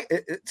 which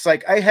it's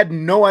like I had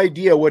no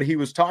idea what he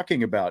was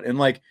talking about. And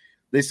like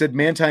they said,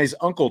 Manti's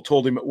uncle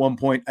told him at one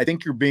point, I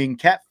think you're being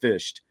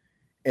catfished.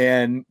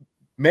 And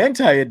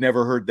Manti had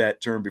never heard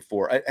that term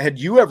before. Had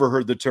you ever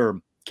heard the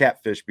term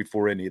catfish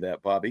before any of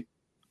that, Bobby?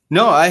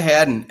 No, I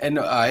hadn't. And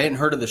I hadn't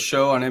heard of the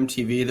show on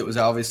MTV that was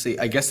obviously,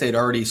 I guess they'd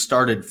already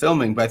started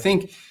filming. But I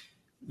think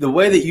the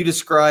way that you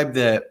described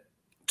that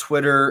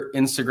Twitter,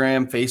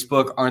 Instagram,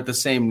 Facebook aren't the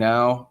same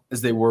now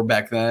as they were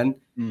back then.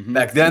 Mm-hmm.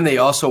 Back then, they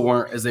also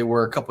weren't as they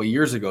were a couple of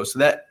years ago. So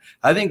that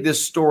I think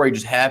this story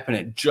just happened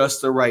at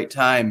just the right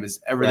time as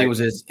everything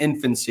was in its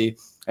infancy.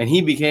 And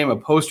he became a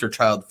poster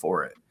child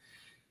for it.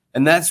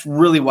 And that's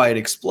really why it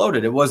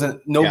exploded. It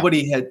wasn't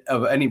nobody had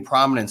of any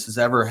prominence has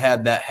ever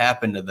had that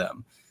happen to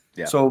them.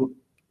 Yeah. So,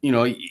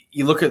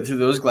 you look at through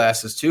those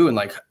glasses too, and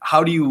like,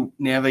 how do you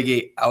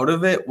navigate out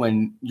of it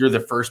when you're the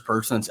first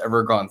person that's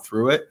ever gone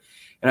through it?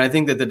 And I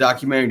think that the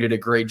documentary did a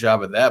great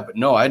job of that. But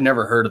no, I'd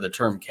never heard of the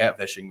term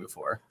catfishing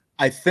before.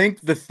 I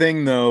think the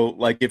thing though,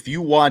 like if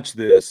you watch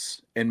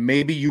this and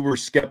maybe you were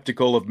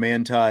skeptical of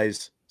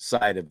Manti's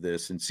side of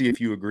this and see if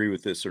you agree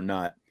with this or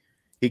not,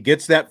 he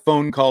gets that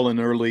phone call in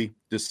early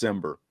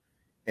December,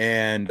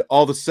 and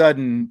all of a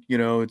sudden,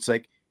 it's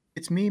like,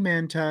 it's me,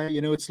 Manti,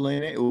 it's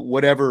Lena,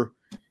 whatever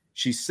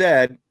she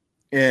said.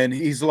 And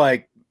he's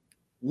like,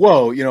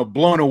 whoa,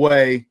 blown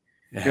away.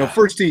 Yeah.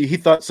 First he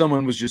thought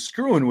someone was just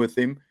screwing with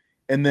him.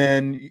 And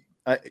then,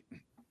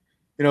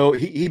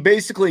 he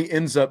basically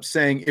ends up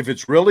saying, if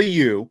it's really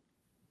you,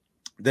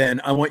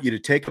 then I want you to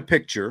take a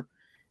picture,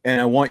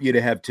 and I want you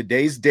to have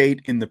today's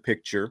date in the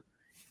picture.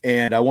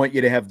 And I want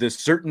you to have this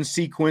certain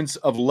sequence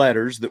of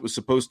letters that was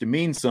supposed to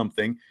mean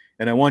something.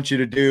 And I want you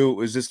to do,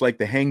 was this like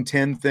the hang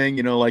 10 thing,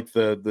 like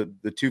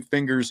the two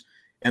fingers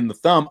and the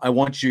thumb? I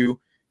want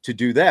you to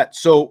do that.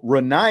 So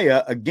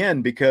Renaya,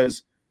 again,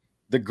 because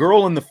the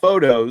girl in the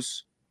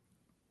photos,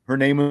 her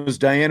name was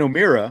Diane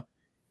O'Meara,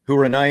 who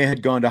Renaya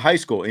had gone to high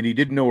school, and he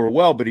didn't know her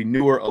well, but he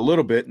knew her a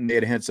little bit, and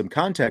they had some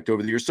contact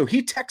over the years. So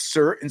he texts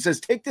her and says,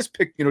 take this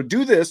pic,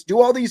 do this, do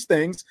all these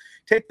things,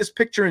 take this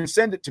picture and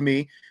send it to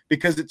me,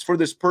 because it's for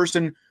this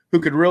person who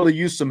could really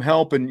use some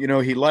help, and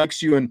he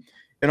likes you and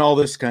all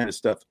this kind of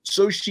stuff.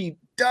 So she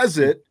does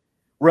it.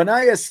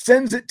 Renaya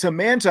sends it to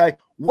Manti.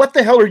 What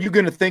the hell are you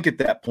going to think at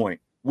that point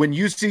when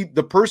you see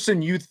the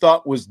person you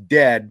thought was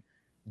dead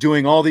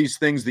doing all these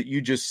things that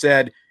you just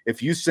said?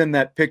 If you send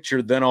that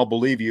picture, then I'll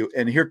believe you.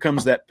 And here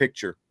comes that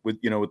picture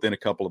within a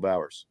couple of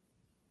hours.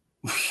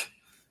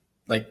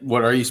 Like,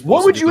 what are you supposed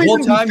What would to you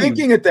even be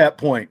thinking at that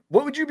point?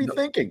 What would you be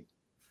thinking?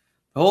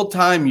 The whole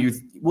time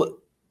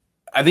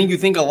I think you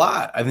think a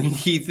lot. I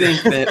think you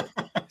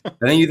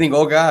think,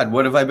 oh God,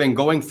 what have I been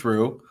going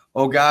through?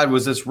 Oh God,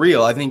 was this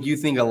real? I think you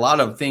think a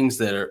lot of things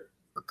that are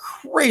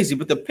crazy,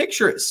 but the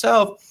picture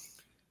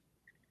itself,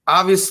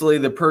 obviously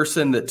the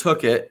person that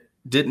took it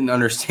didn't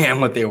understand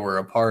what they were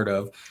a part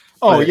of.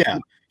 Oh, yeah.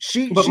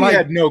 She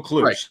had no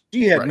clue. Right,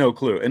 she had no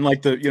clue. And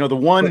like the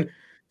one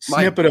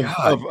snippet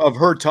of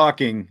her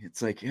talking,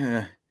 it's like,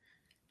 and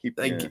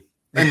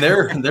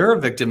they're a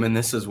victim in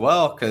this as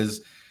well,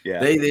 because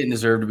they didn't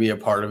deserve to be a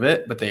part of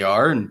it, but they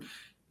are. And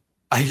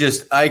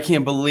I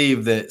can't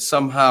believe that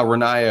somehow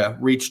Renaya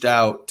reached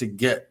out to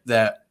get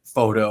that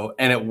photo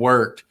and it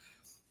worked.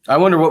 I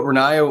wonder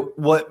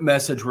what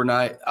message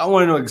Renaya, I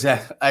want to know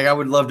exactly. Like, I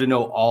would love to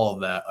know all of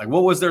that. Like,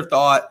 what was their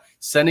thought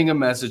sending a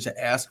message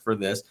to ask for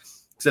this?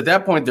 Because at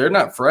that point, they're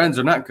not friends.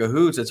 They're not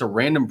cahoots. It's a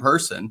random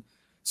person.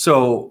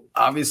 So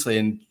obviously,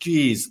 and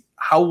geez,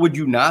 how would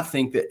you not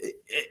think that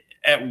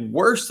at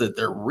worst that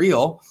they're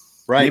real?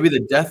 Right. Maybe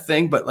the death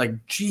thing, but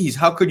like, geez,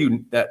 how could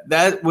you?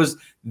 That was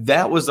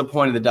the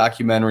point of the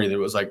documentary. That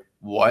was like,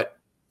 what?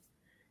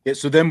 Yeah,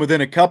 so then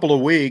within a couple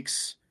of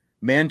weeks,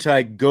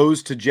 Manti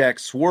goes to Jack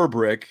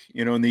Swarbrick,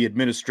 in the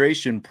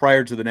administration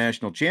prior to the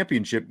national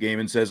championship game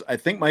and says, I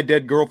think my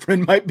dead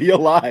girlfriend might be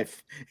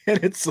alive.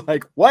 And it's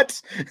like,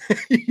 what?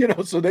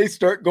 So they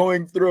start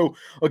going through,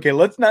 okay,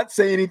 let's not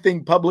say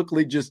anything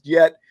publicly just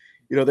yet.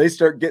 They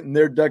start getting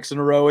their ducks in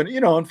a row.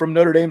 And from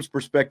Notre Dame's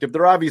perspective,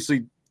 they're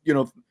obviously,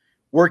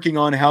 working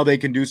on how they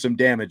can do some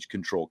damage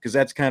control, because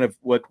that's kind of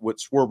what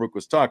Swarbrick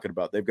was talking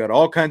about. They've got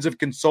all kinds of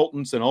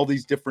consultants and all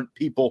these different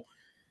people.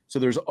 So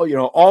there's,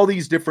 all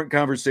these different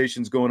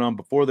conversations going on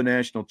before the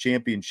national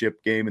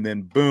championship game. And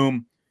then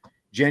boom,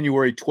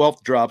 January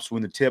 12th drops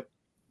when the tip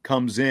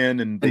comes in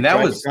and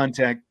that was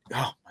contact.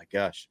 Oh my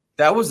gosh.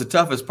 That was the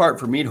toughest part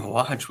for me to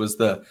watch was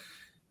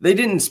they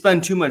didn't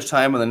spend too much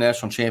time on the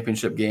national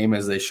championship game,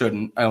 as they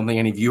shouldn't. I don't think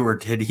any viewer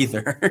did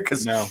either,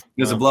 because it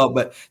was a blowout.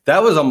 But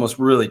that was almost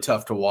really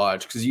tough to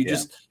watch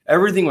because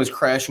everything was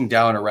crashing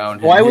down around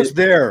him. Well, I was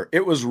there.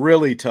 It was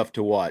really tough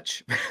to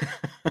watch.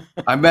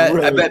 I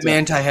bet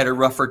Manti had a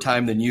rougher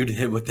time than you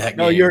did with that game.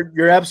 No,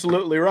 you're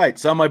absolutely right.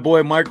 Saw my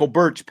boy Michael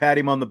Birch pat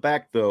him on the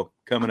back though,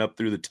 coming up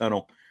through the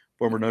tunnel.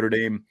 Former Notre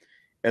Dame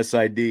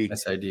SID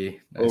nice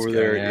over guy,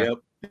 there. yeah.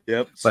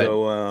 Yep. But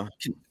so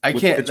I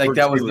can't like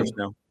that was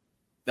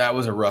that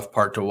was a rough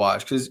part to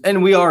watch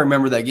and we all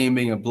remember that game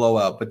being a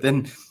blowout, but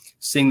then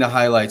seeing the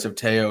highlights of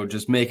Teo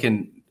just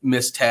making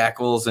missed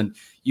tackles and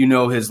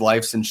his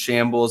life's in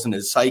shambles and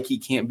his psyche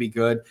can't be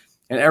good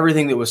and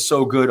everything that was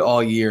so good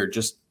all year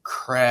just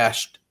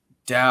crashed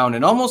down,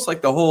 and almost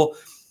like the whole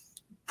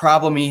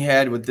problem he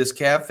had with this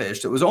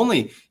catfish. It was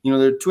only,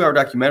 the 2-hour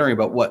documentary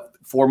about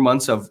 4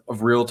 months of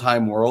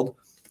real-time world.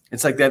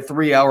 It's like that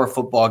 3-hour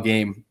football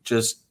game.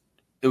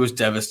 It was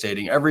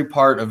devastating. Every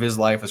part of his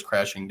life was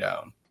crashing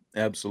down.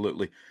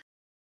 Absolutely.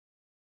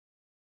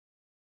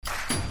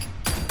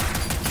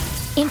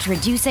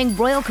 Introducing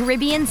Royal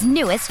Caribbean's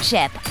newest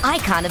ship,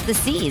 Icon of the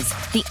Seas,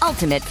 the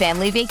ultimate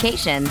family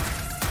vacation.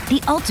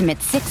 The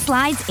ultimate 6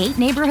 slides, 8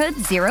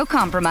 neighborhoods, 0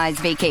 compromise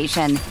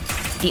vacation.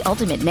 The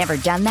ultimate never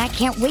done that,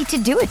 can't wait to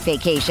do it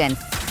vacation.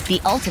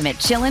 The ultimate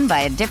chillin'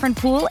 by a different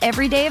pool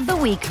every day of the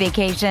week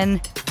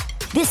vacation.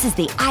 This is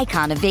the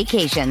Icon of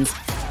vacations.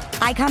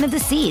 Icon of the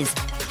Seas,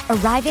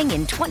 arriving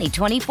in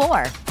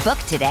 2024. Book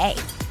today.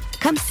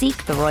 Come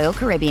seek the Royal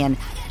Caribbean.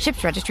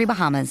 Ships Registry,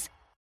 Bahamas.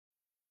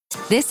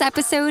 This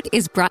episode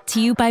is brought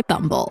to you by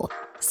Bumble.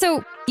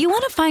 So, you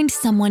want to find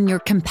someone you're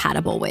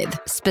compatible with,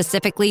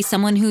 specifically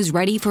someone who's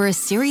ready for a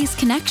serious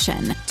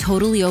connection,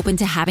 totally open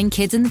to having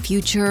kids in the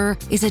future,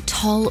 is a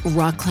tall,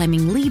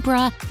 rock-climbing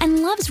Libra,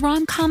 and loves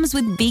rom-coms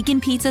with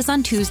vegan pizzas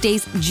on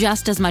Tuesdays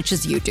just as much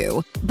as you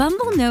do.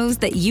 Bumble knows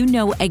that you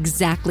know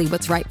exactly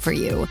what's right for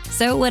you.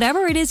 So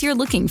whatever it is you're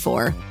looking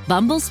for,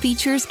 Bumble's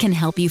features can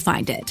help you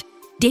find it.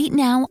 Date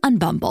now on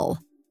Bumble.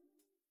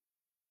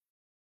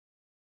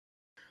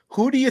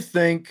 Who do you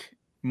think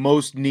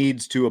most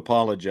needs to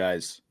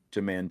apologize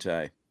to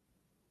Manti?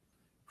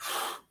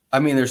 I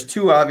mean, there's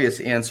 2 obvious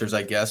answers,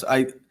 I guess.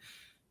 I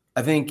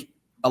think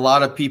a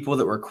lot of people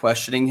that were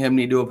questioning him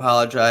need to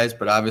apologize,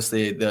 but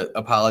obviously the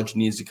apology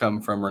needs to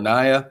come from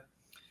Renaya.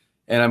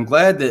 And I'm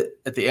glad that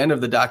at the end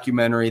of the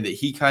documentary that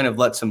he kind of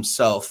lets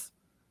himself,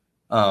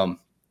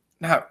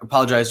 not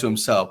apologize to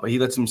himself, but he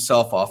lets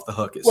himself off the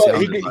hook.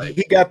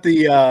 He got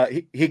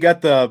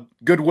the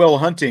Goodwill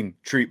Hunting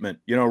treatment.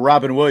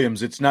 Robin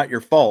Williams, it's not your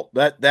fault.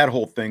 That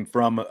whole thing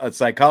from a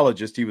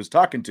psychologist he was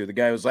talking to. The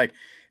guy was like,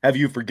 "Have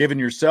you forgiven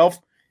yourself?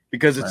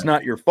 Because it's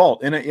not your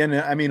fault." And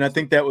I mean, I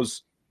think that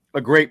was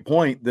a great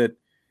point that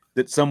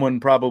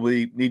someone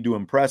probably need to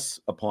impress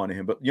upon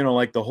him. But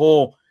like the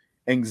whole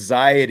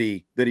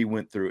anxiety that he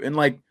went through, and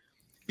like.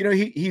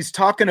 He's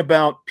talking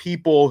about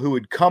people who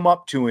would come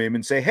up to him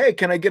and say, "Hey,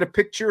 can I get a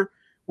picture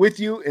with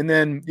you?" And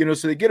then,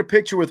 so they get a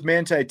picture with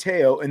Manti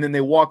Teo, and then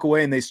they walk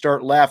away and they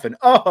start laughing.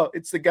 "Oh,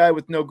 it's the guy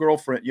with no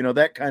girlfriend,"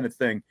 that kind of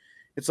thing.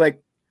 It's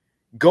like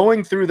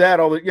going through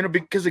that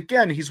because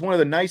again, he's one of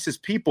the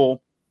nicest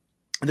people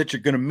that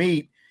you're going to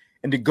meet,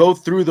 and to go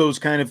through those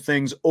kind of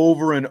things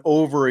over and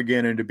over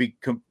again, and to be,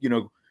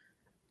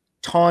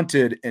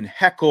 taunted and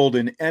heckled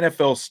in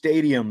NFL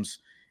stadiums.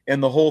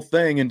 And the whole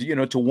thing, and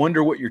to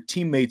wonder what your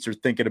teammates are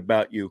thinking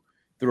about you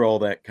through all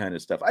that kind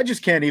of stuff. I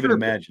just can't even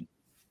imagine.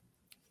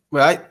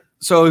 Right.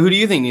 So who do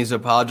you think needs to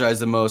apologize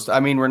the most? I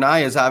mean,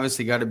 Renaya has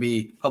obviously got to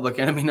be public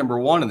enemy number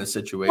 1 in this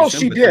situation. Well,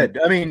 she did.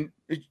 I mean,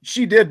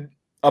 she did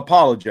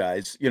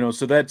apologize,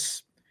 so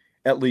that's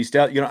at least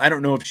out. I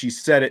don't know if she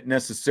said it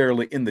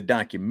necessarily in the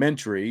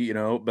documentary,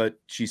 but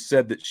she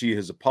said that she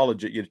has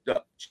apologized.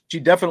 She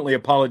definitely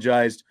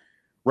apologized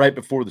right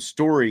before the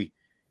story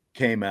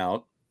came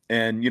out.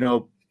 And,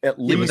 at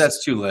least, but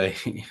that's too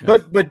late.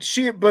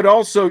 but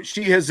also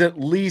she has at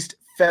least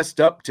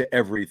fessed up to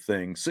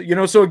everything.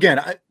 So, so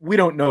again, we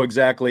don't know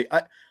exactly.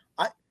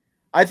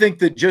 I think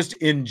that just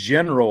in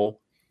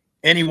general,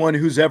 anyone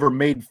who's ever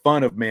made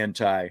fun of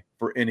Manti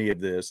for any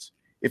of this,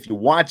 if you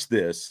watch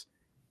this,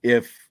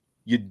 if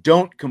you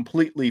don't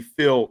completely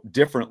feel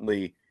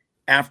differently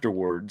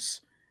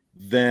afterwards,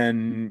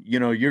 then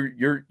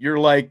you're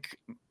like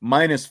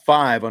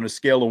 -5 on a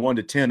scale of 1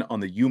 to 10 on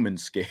the human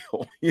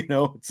scale.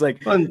 It's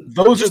like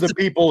those are the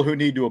people who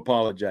need to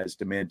apologize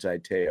to Manti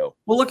Te'o.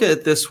 Well, look at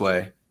it this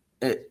way: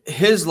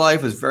 his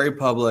life was very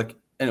public,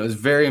 and it was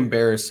very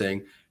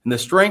embarrassing. And the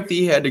strength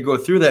he had to go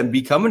through that and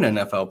become an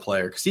NFL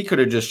player, because he could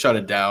have just shut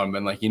it down and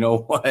been like, you know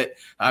what,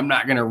 I'm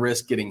not going to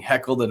risk getting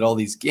heckled at all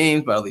these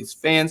games by all these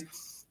fans.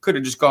 Could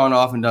have just gone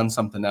off and done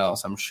something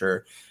else, I'm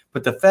sure.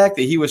 But the fact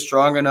that he was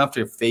strong enough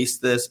to face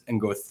this and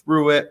go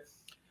through it,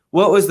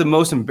 what was the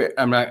most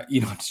I'm not,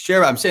 to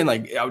share, I'm saying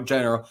like out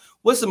general,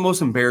 what's the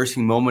most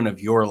embarrassing moment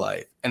of your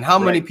life? And how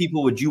many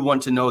people would you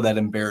want to know that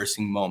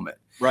embarrassing moment?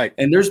 Right.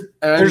 And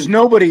there's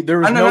nobody,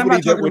 I'm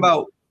not talking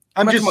about,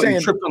 I'm just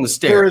saying, tripped on the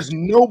stairs. There is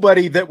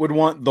nobody that would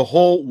want the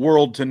whole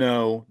world to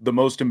know the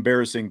most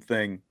embarrassing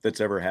thing that's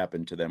ever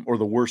happened to them, or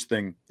the worst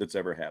thing that's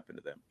ever happened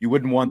to them. You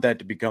wouldn't want that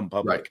to become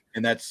public, right.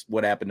 And that's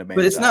what happened to me.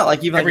 But it's not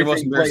like even like your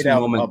most embarrassing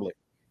moment.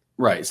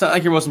 Right. It's not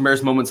like your most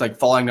embarrassing moments like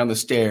falling down the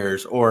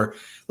stairs, or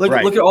look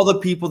at all the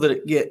people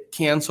that get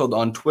canceled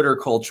on Twitter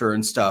culture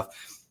and stuff.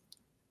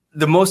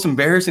 The most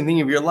embarrassing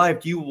thing of your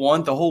life, do you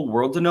want the whole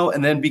world to know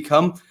and then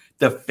become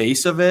the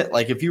face of it?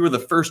 Like if you were the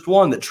first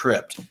one that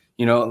tripped.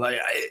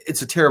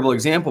 It's a terrible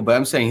example, but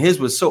I'm saying his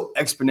was so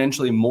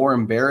exponentially more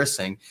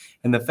embarrassing.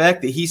 And the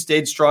fact that he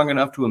stayed strong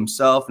enough to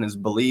himself and his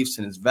beliefs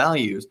and his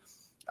values,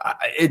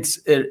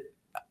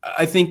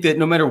 I think that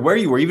no matter where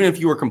you were, even if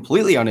you were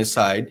completely on his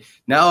side,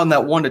 now on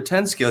that 1 to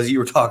 10 scales you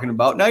were talking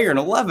about, now you're an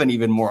 11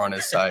 even more on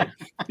his side,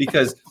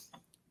 because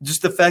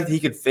just the fact that he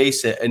could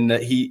face it and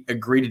that he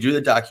agreed to do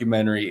the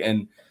documentary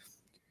and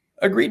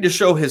agreed to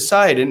show his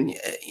side. And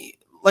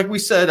like we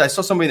said, I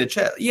saw somebody in the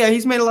chat. Yeah,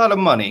 he's made a lot of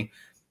money.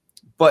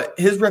 But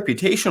his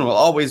reputation will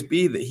always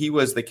be that he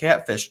was the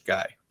catfish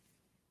guy.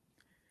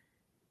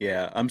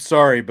 Yeah, I'm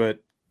sorry, but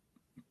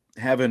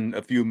having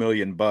a few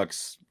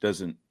 $1,000,000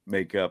 doesn't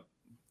make up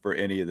for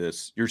any of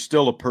this. You're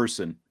still a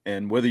person.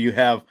 And whether you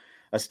have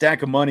a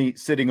stack of money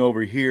sitting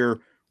over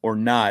here or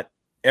not,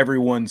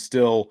 everyone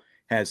still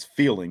has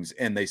feelings,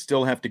 and they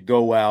still have to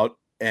go out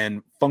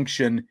and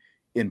function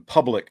in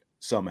public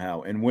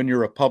somehow. And when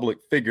you're a public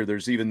figure,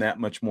 there's even that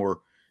much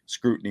more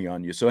scrutiny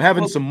on you. So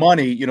having some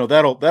money,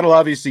 that'll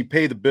obviously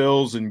pay the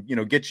bills and,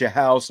 get you a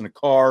house and a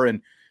car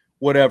and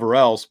whatever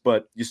else,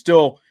 but you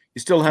still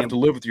have to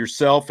live with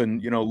yourself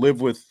and, live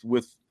with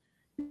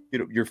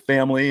your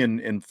family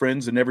and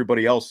friends and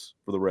everybody else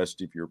for the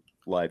rest of your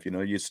life.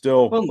 You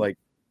still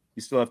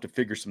have to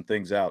figure some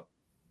things out.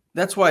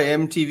 That's why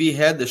MTV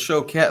had the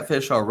show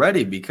Catfish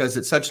already, because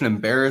it's such an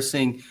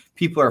embarrassing,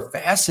 people are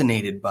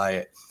fascinated by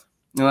it.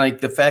 Like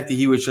the fact that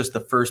he was just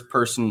the first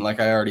person, like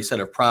I already said,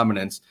 of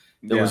prominence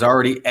that was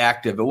already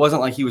active. It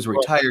wasn't like he was a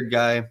retired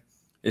guy.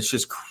 It's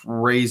just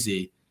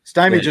crazy.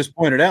 Stymie just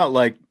pointed out,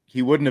 like,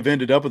 he wouldn't have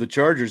ended up with the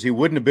Chargers. He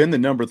wouldn't have been the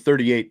number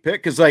 38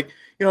 pick. Cause like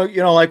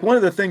one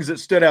of the things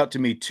that stood out to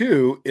me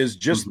too, is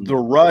just the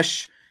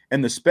rush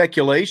and the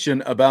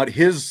speculation about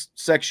his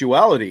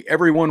sexuality.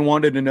 Everyone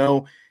wanted to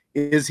know,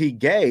 is he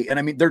gay? And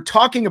I mean, they're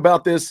talking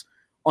about this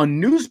on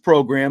news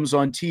programs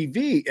on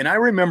TV. And I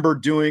remember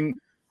doing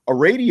a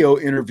radio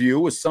interview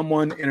with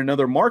someone in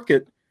another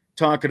market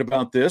talking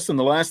about this, and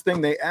the last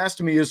thing they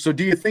asked me is, so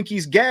do you think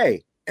he's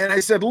gay? And I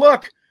said,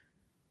 look,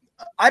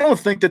 I don't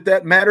think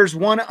that matters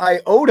one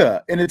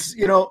iota. And it's,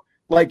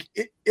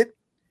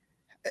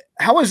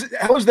 how is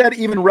that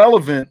even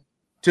relevant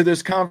to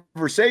this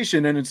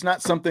conversation? And it's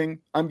not something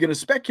I'm going to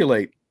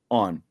speculate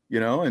on,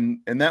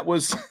 and that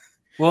was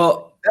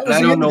well, that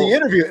was the end of the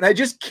interview. And I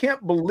just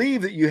can't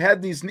believe that you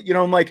had these,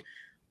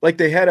 like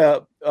they had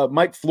a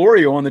Mike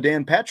Florio on the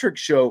Dan Patrick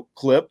Show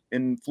clip,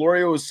 and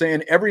Florio was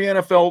saying every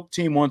NFL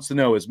team wants to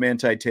know, is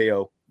Manti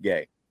Te'o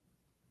gay?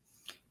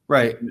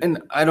 Right.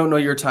 And I don't know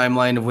your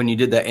timeline of when you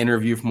did that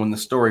interview from when the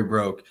story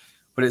broke,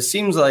 but it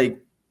seems like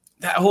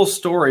that whole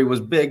story was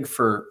big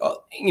for,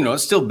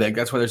 it's still big.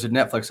 That's why there's a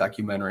Netflix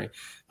documentary.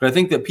 But I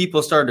think that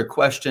people started to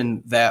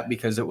question that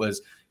because it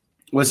was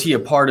he a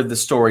part of the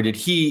story? Did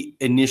he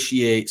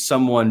initiate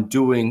someone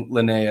doing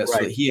Linnea so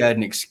that he had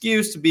an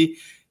excuse to be?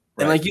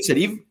 And like you said,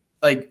 even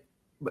like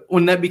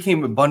when that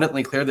became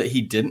abundantly clear that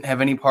he didn't have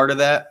any part of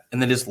that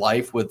and that his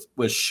life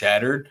was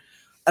shattered,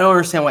 I don't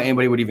understand why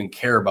anybody would even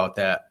care about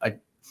that.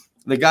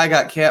 The guy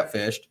got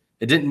catfished.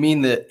 It didn't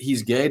mean that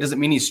he's gay. It doesn't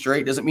mean he's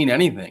straight. It doesn't mean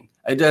anything.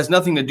 It has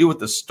nothing to do with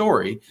the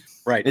story.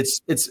 Right.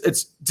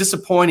 It's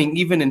disappointing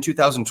even in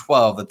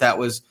 2012 that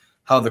was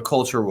how the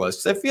culture was.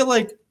 'Cause I feel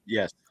like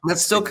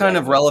that's still kind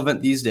of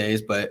relevant these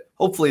days, but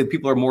hopefully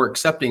people are more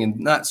accepting and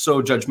not so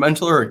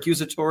judgmental or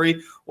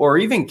accusatory or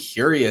even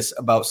curious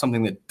about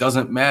something that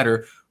doesn't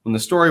matter, when the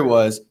story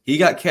was he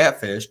got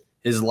catfished,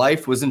 his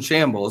life was in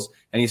shambles,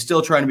 and he's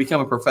still trying to become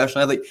a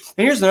professional athlete.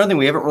 And here's another thing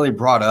we haven't really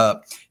brought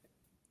up.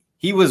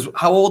 He was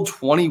how old?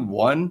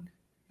 21?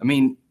 I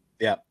mean,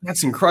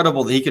 that's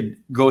incredible that he could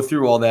go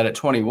through all that at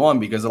 21,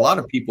 because a lot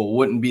of people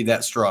wouldn't be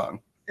that strong.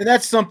 And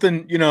that's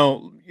something,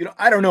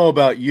 I don't know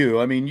about you.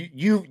 I mean,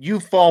 you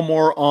fall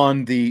more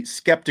on the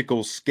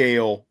skeptical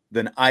scale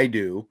than I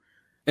do.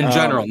 In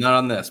general, not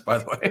on this, by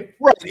the way.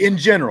 Right. In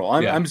general.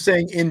 I'm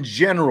saying in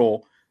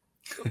general,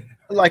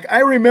 like I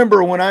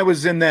remember when I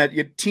was in that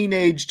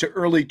teenage to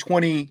early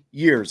 20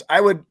 years,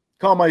 I would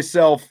call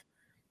myself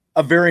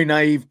a very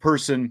naive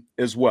person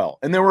as well.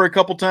 And there were a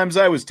couple times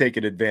I was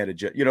taken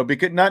advantage of,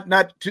 because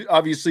not to,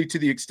 obviously to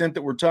the extent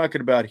that we're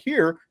talking about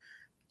here,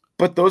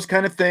 but those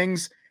kind of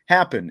things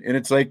happen. And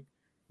it's like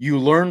you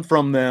learn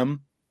from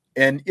them,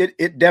 and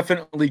it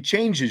definitely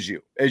changes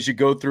you as you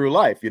go through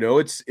life.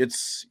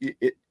 It's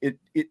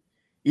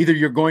either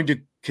you're going to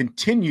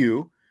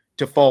continue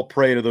to fall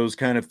prey to those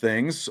kind of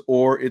things,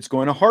 or it's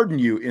going to harden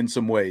you in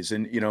some ways,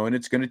 and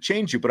it's going to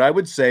change you. But I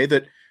would say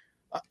that,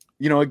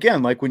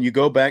 again, like when you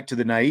go back to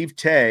the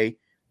naivete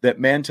that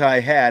Manti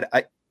had,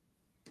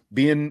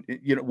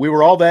 we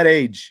were all that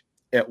age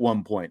at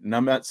one point, and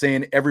I'm not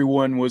saying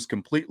everyone was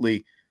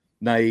completely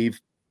naive.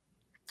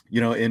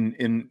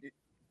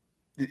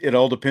 It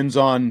all depends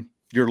on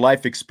your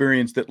life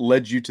experience that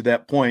led you to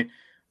that point.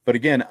 But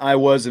again, I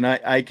was, and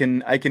I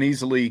can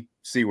easily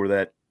see where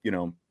that,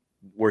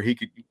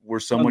 where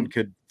someone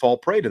could fall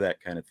prey to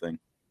that kind of thing.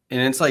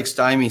 And it's like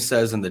Stymie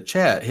says in the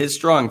chat, his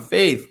strong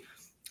faith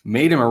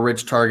made him a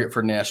rich target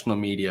for national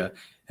media.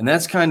 And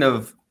that's kind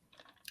of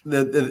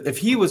if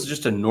he was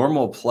just a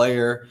normal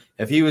player,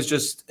 if he was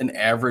just an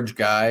average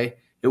guy,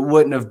 it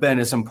wouldn't have been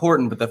as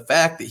important. But the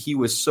fact that he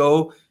was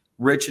so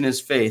rich in his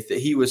faith, that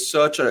he was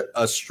such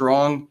a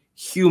strong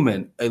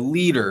human, a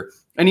leader,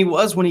 and he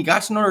was when he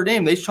got to Notre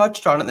Dame. They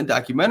touched on it in the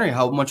documentary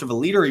how much of a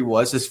leader he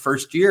was his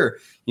first year,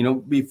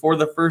 before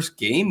the first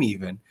game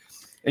even.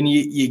 And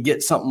you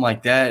get something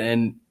like that.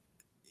 And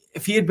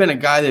if he had been a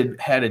guy that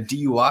had a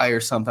DUI or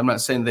something, I'm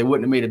not saying they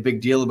wouldn't have made a big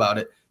deal about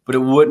it, but it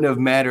wouldn't have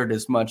mattered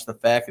as much. The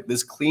fact that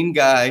this clean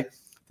guy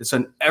that's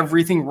done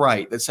everything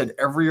right, that said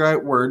every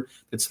right word,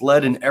 that's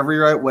led in every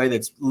right way,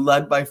 that's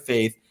led by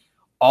faith,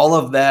 all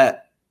of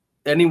that,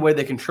 any way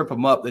they can trip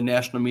him up, the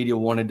national media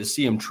wanted to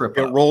see him trip up.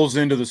 It rolls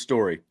into the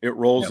story.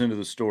 Into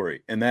the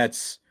story. And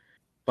that's,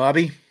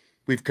 Bobby,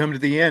 we've come to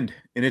the end,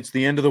 and it's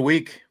the end of the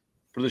week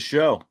for the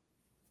show.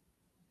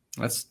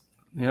 That's,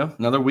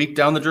 another week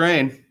down the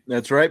drain.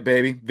 That's right,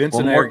 baby. Vince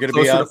and I are going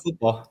to be out.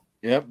 Football.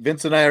 Yep.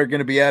 Vince and I are going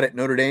to be out at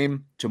Notre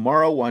Dame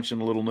tomorrow,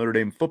 watching a little Notre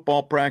Dame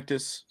football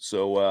practice.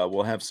 So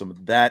we'll have some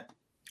of that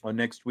on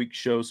next week's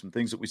show, some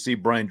things that we see.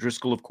 Brian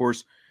Driscoll, of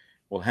course,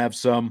 will have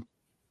some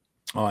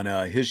on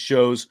his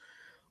shows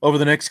over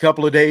the next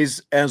couple of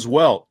days as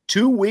well.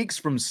 2 weeks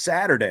from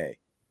Saturday,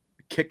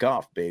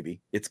 kickoff,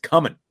 baby. It's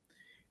coming.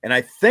 And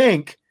I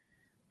think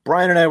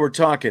Brian and I were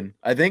talking.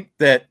 I think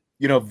that,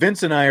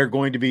 Vince and I are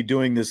going to be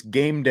doing this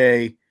game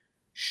day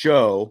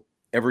show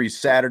every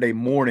Saturday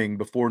morning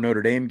before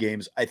Notre Dame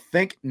games. I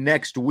think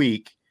next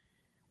week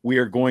we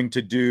are going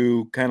to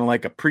do kind of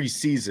like a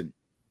preseason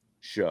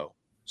show.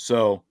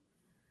 So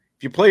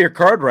if you play your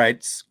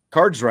cards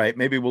right,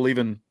 maybe we'll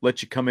even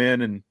let you come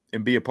in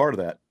and be a part of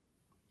that.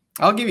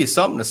 I'll give you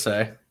something to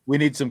say. We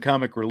need some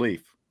comic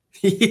relief.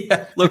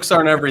 Yeah, looks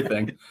aren't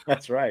everything.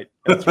 That's right.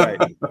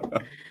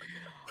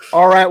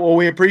 All right. Well,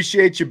 we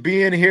appreciate you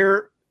being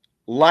here.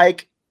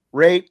 Like,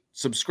 rate,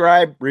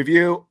 subscribe,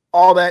 review,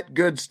 all that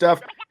good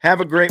stuff. Have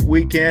a great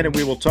weekend, and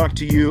we will talk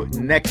to you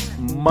next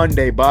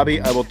Monday,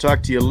 Bobby. I will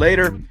talk to you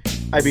later.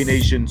 IB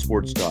Nation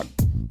Sports Talk.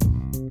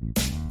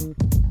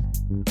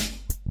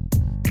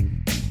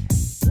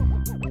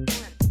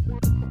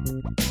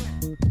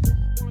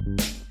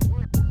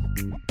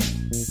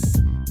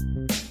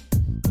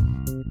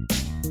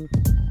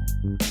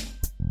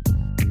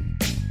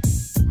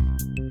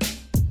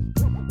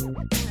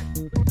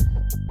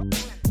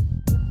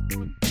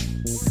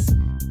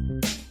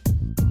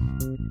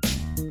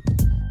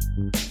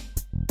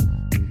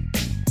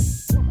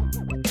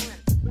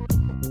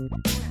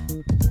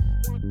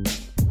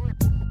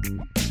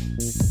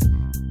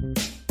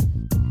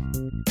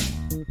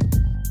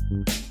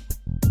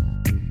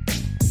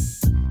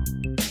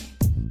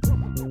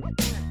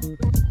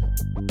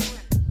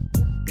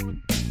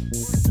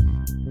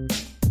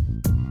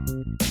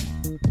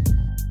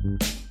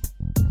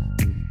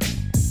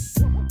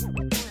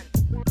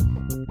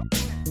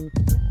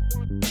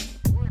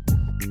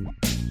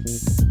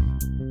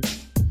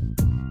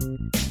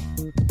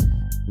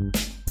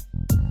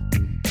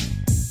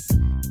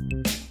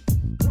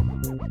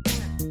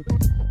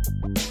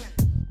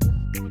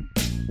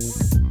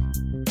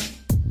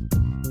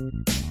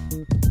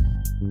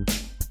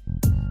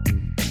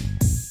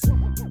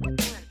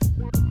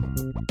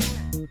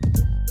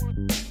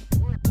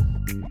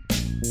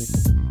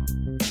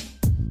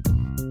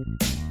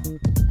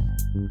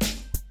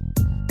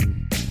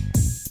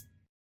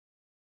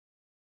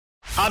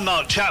 I'm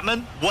Mark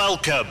Chapman.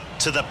 Welcome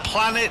to the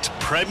Planet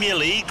Premier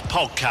League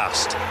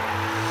podcast.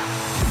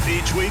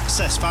 Each week,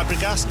 Cesc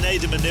Fabregas,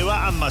 Nader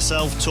Manua and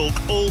myself talk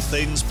all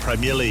things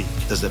Premier League.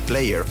 As a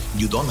player,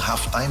 you don't have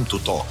time to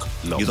talk.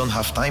 No. You don't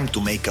have time to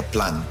make a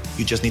plan.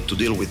 You just need to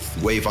deal with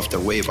wave after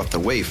wave after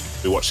wave.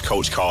 We watched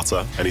Coach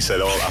Carter, and he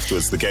said,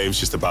 afterwards, the game's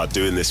just about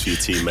doing this for your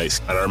teammates.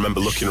 And I remember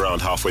looking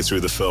around halfway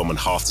through the film and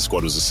half the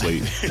squad was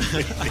asleep.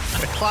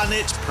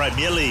 Planet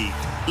Premier League.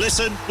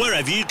 Listen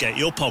wherever you get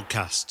your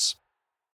podcasts.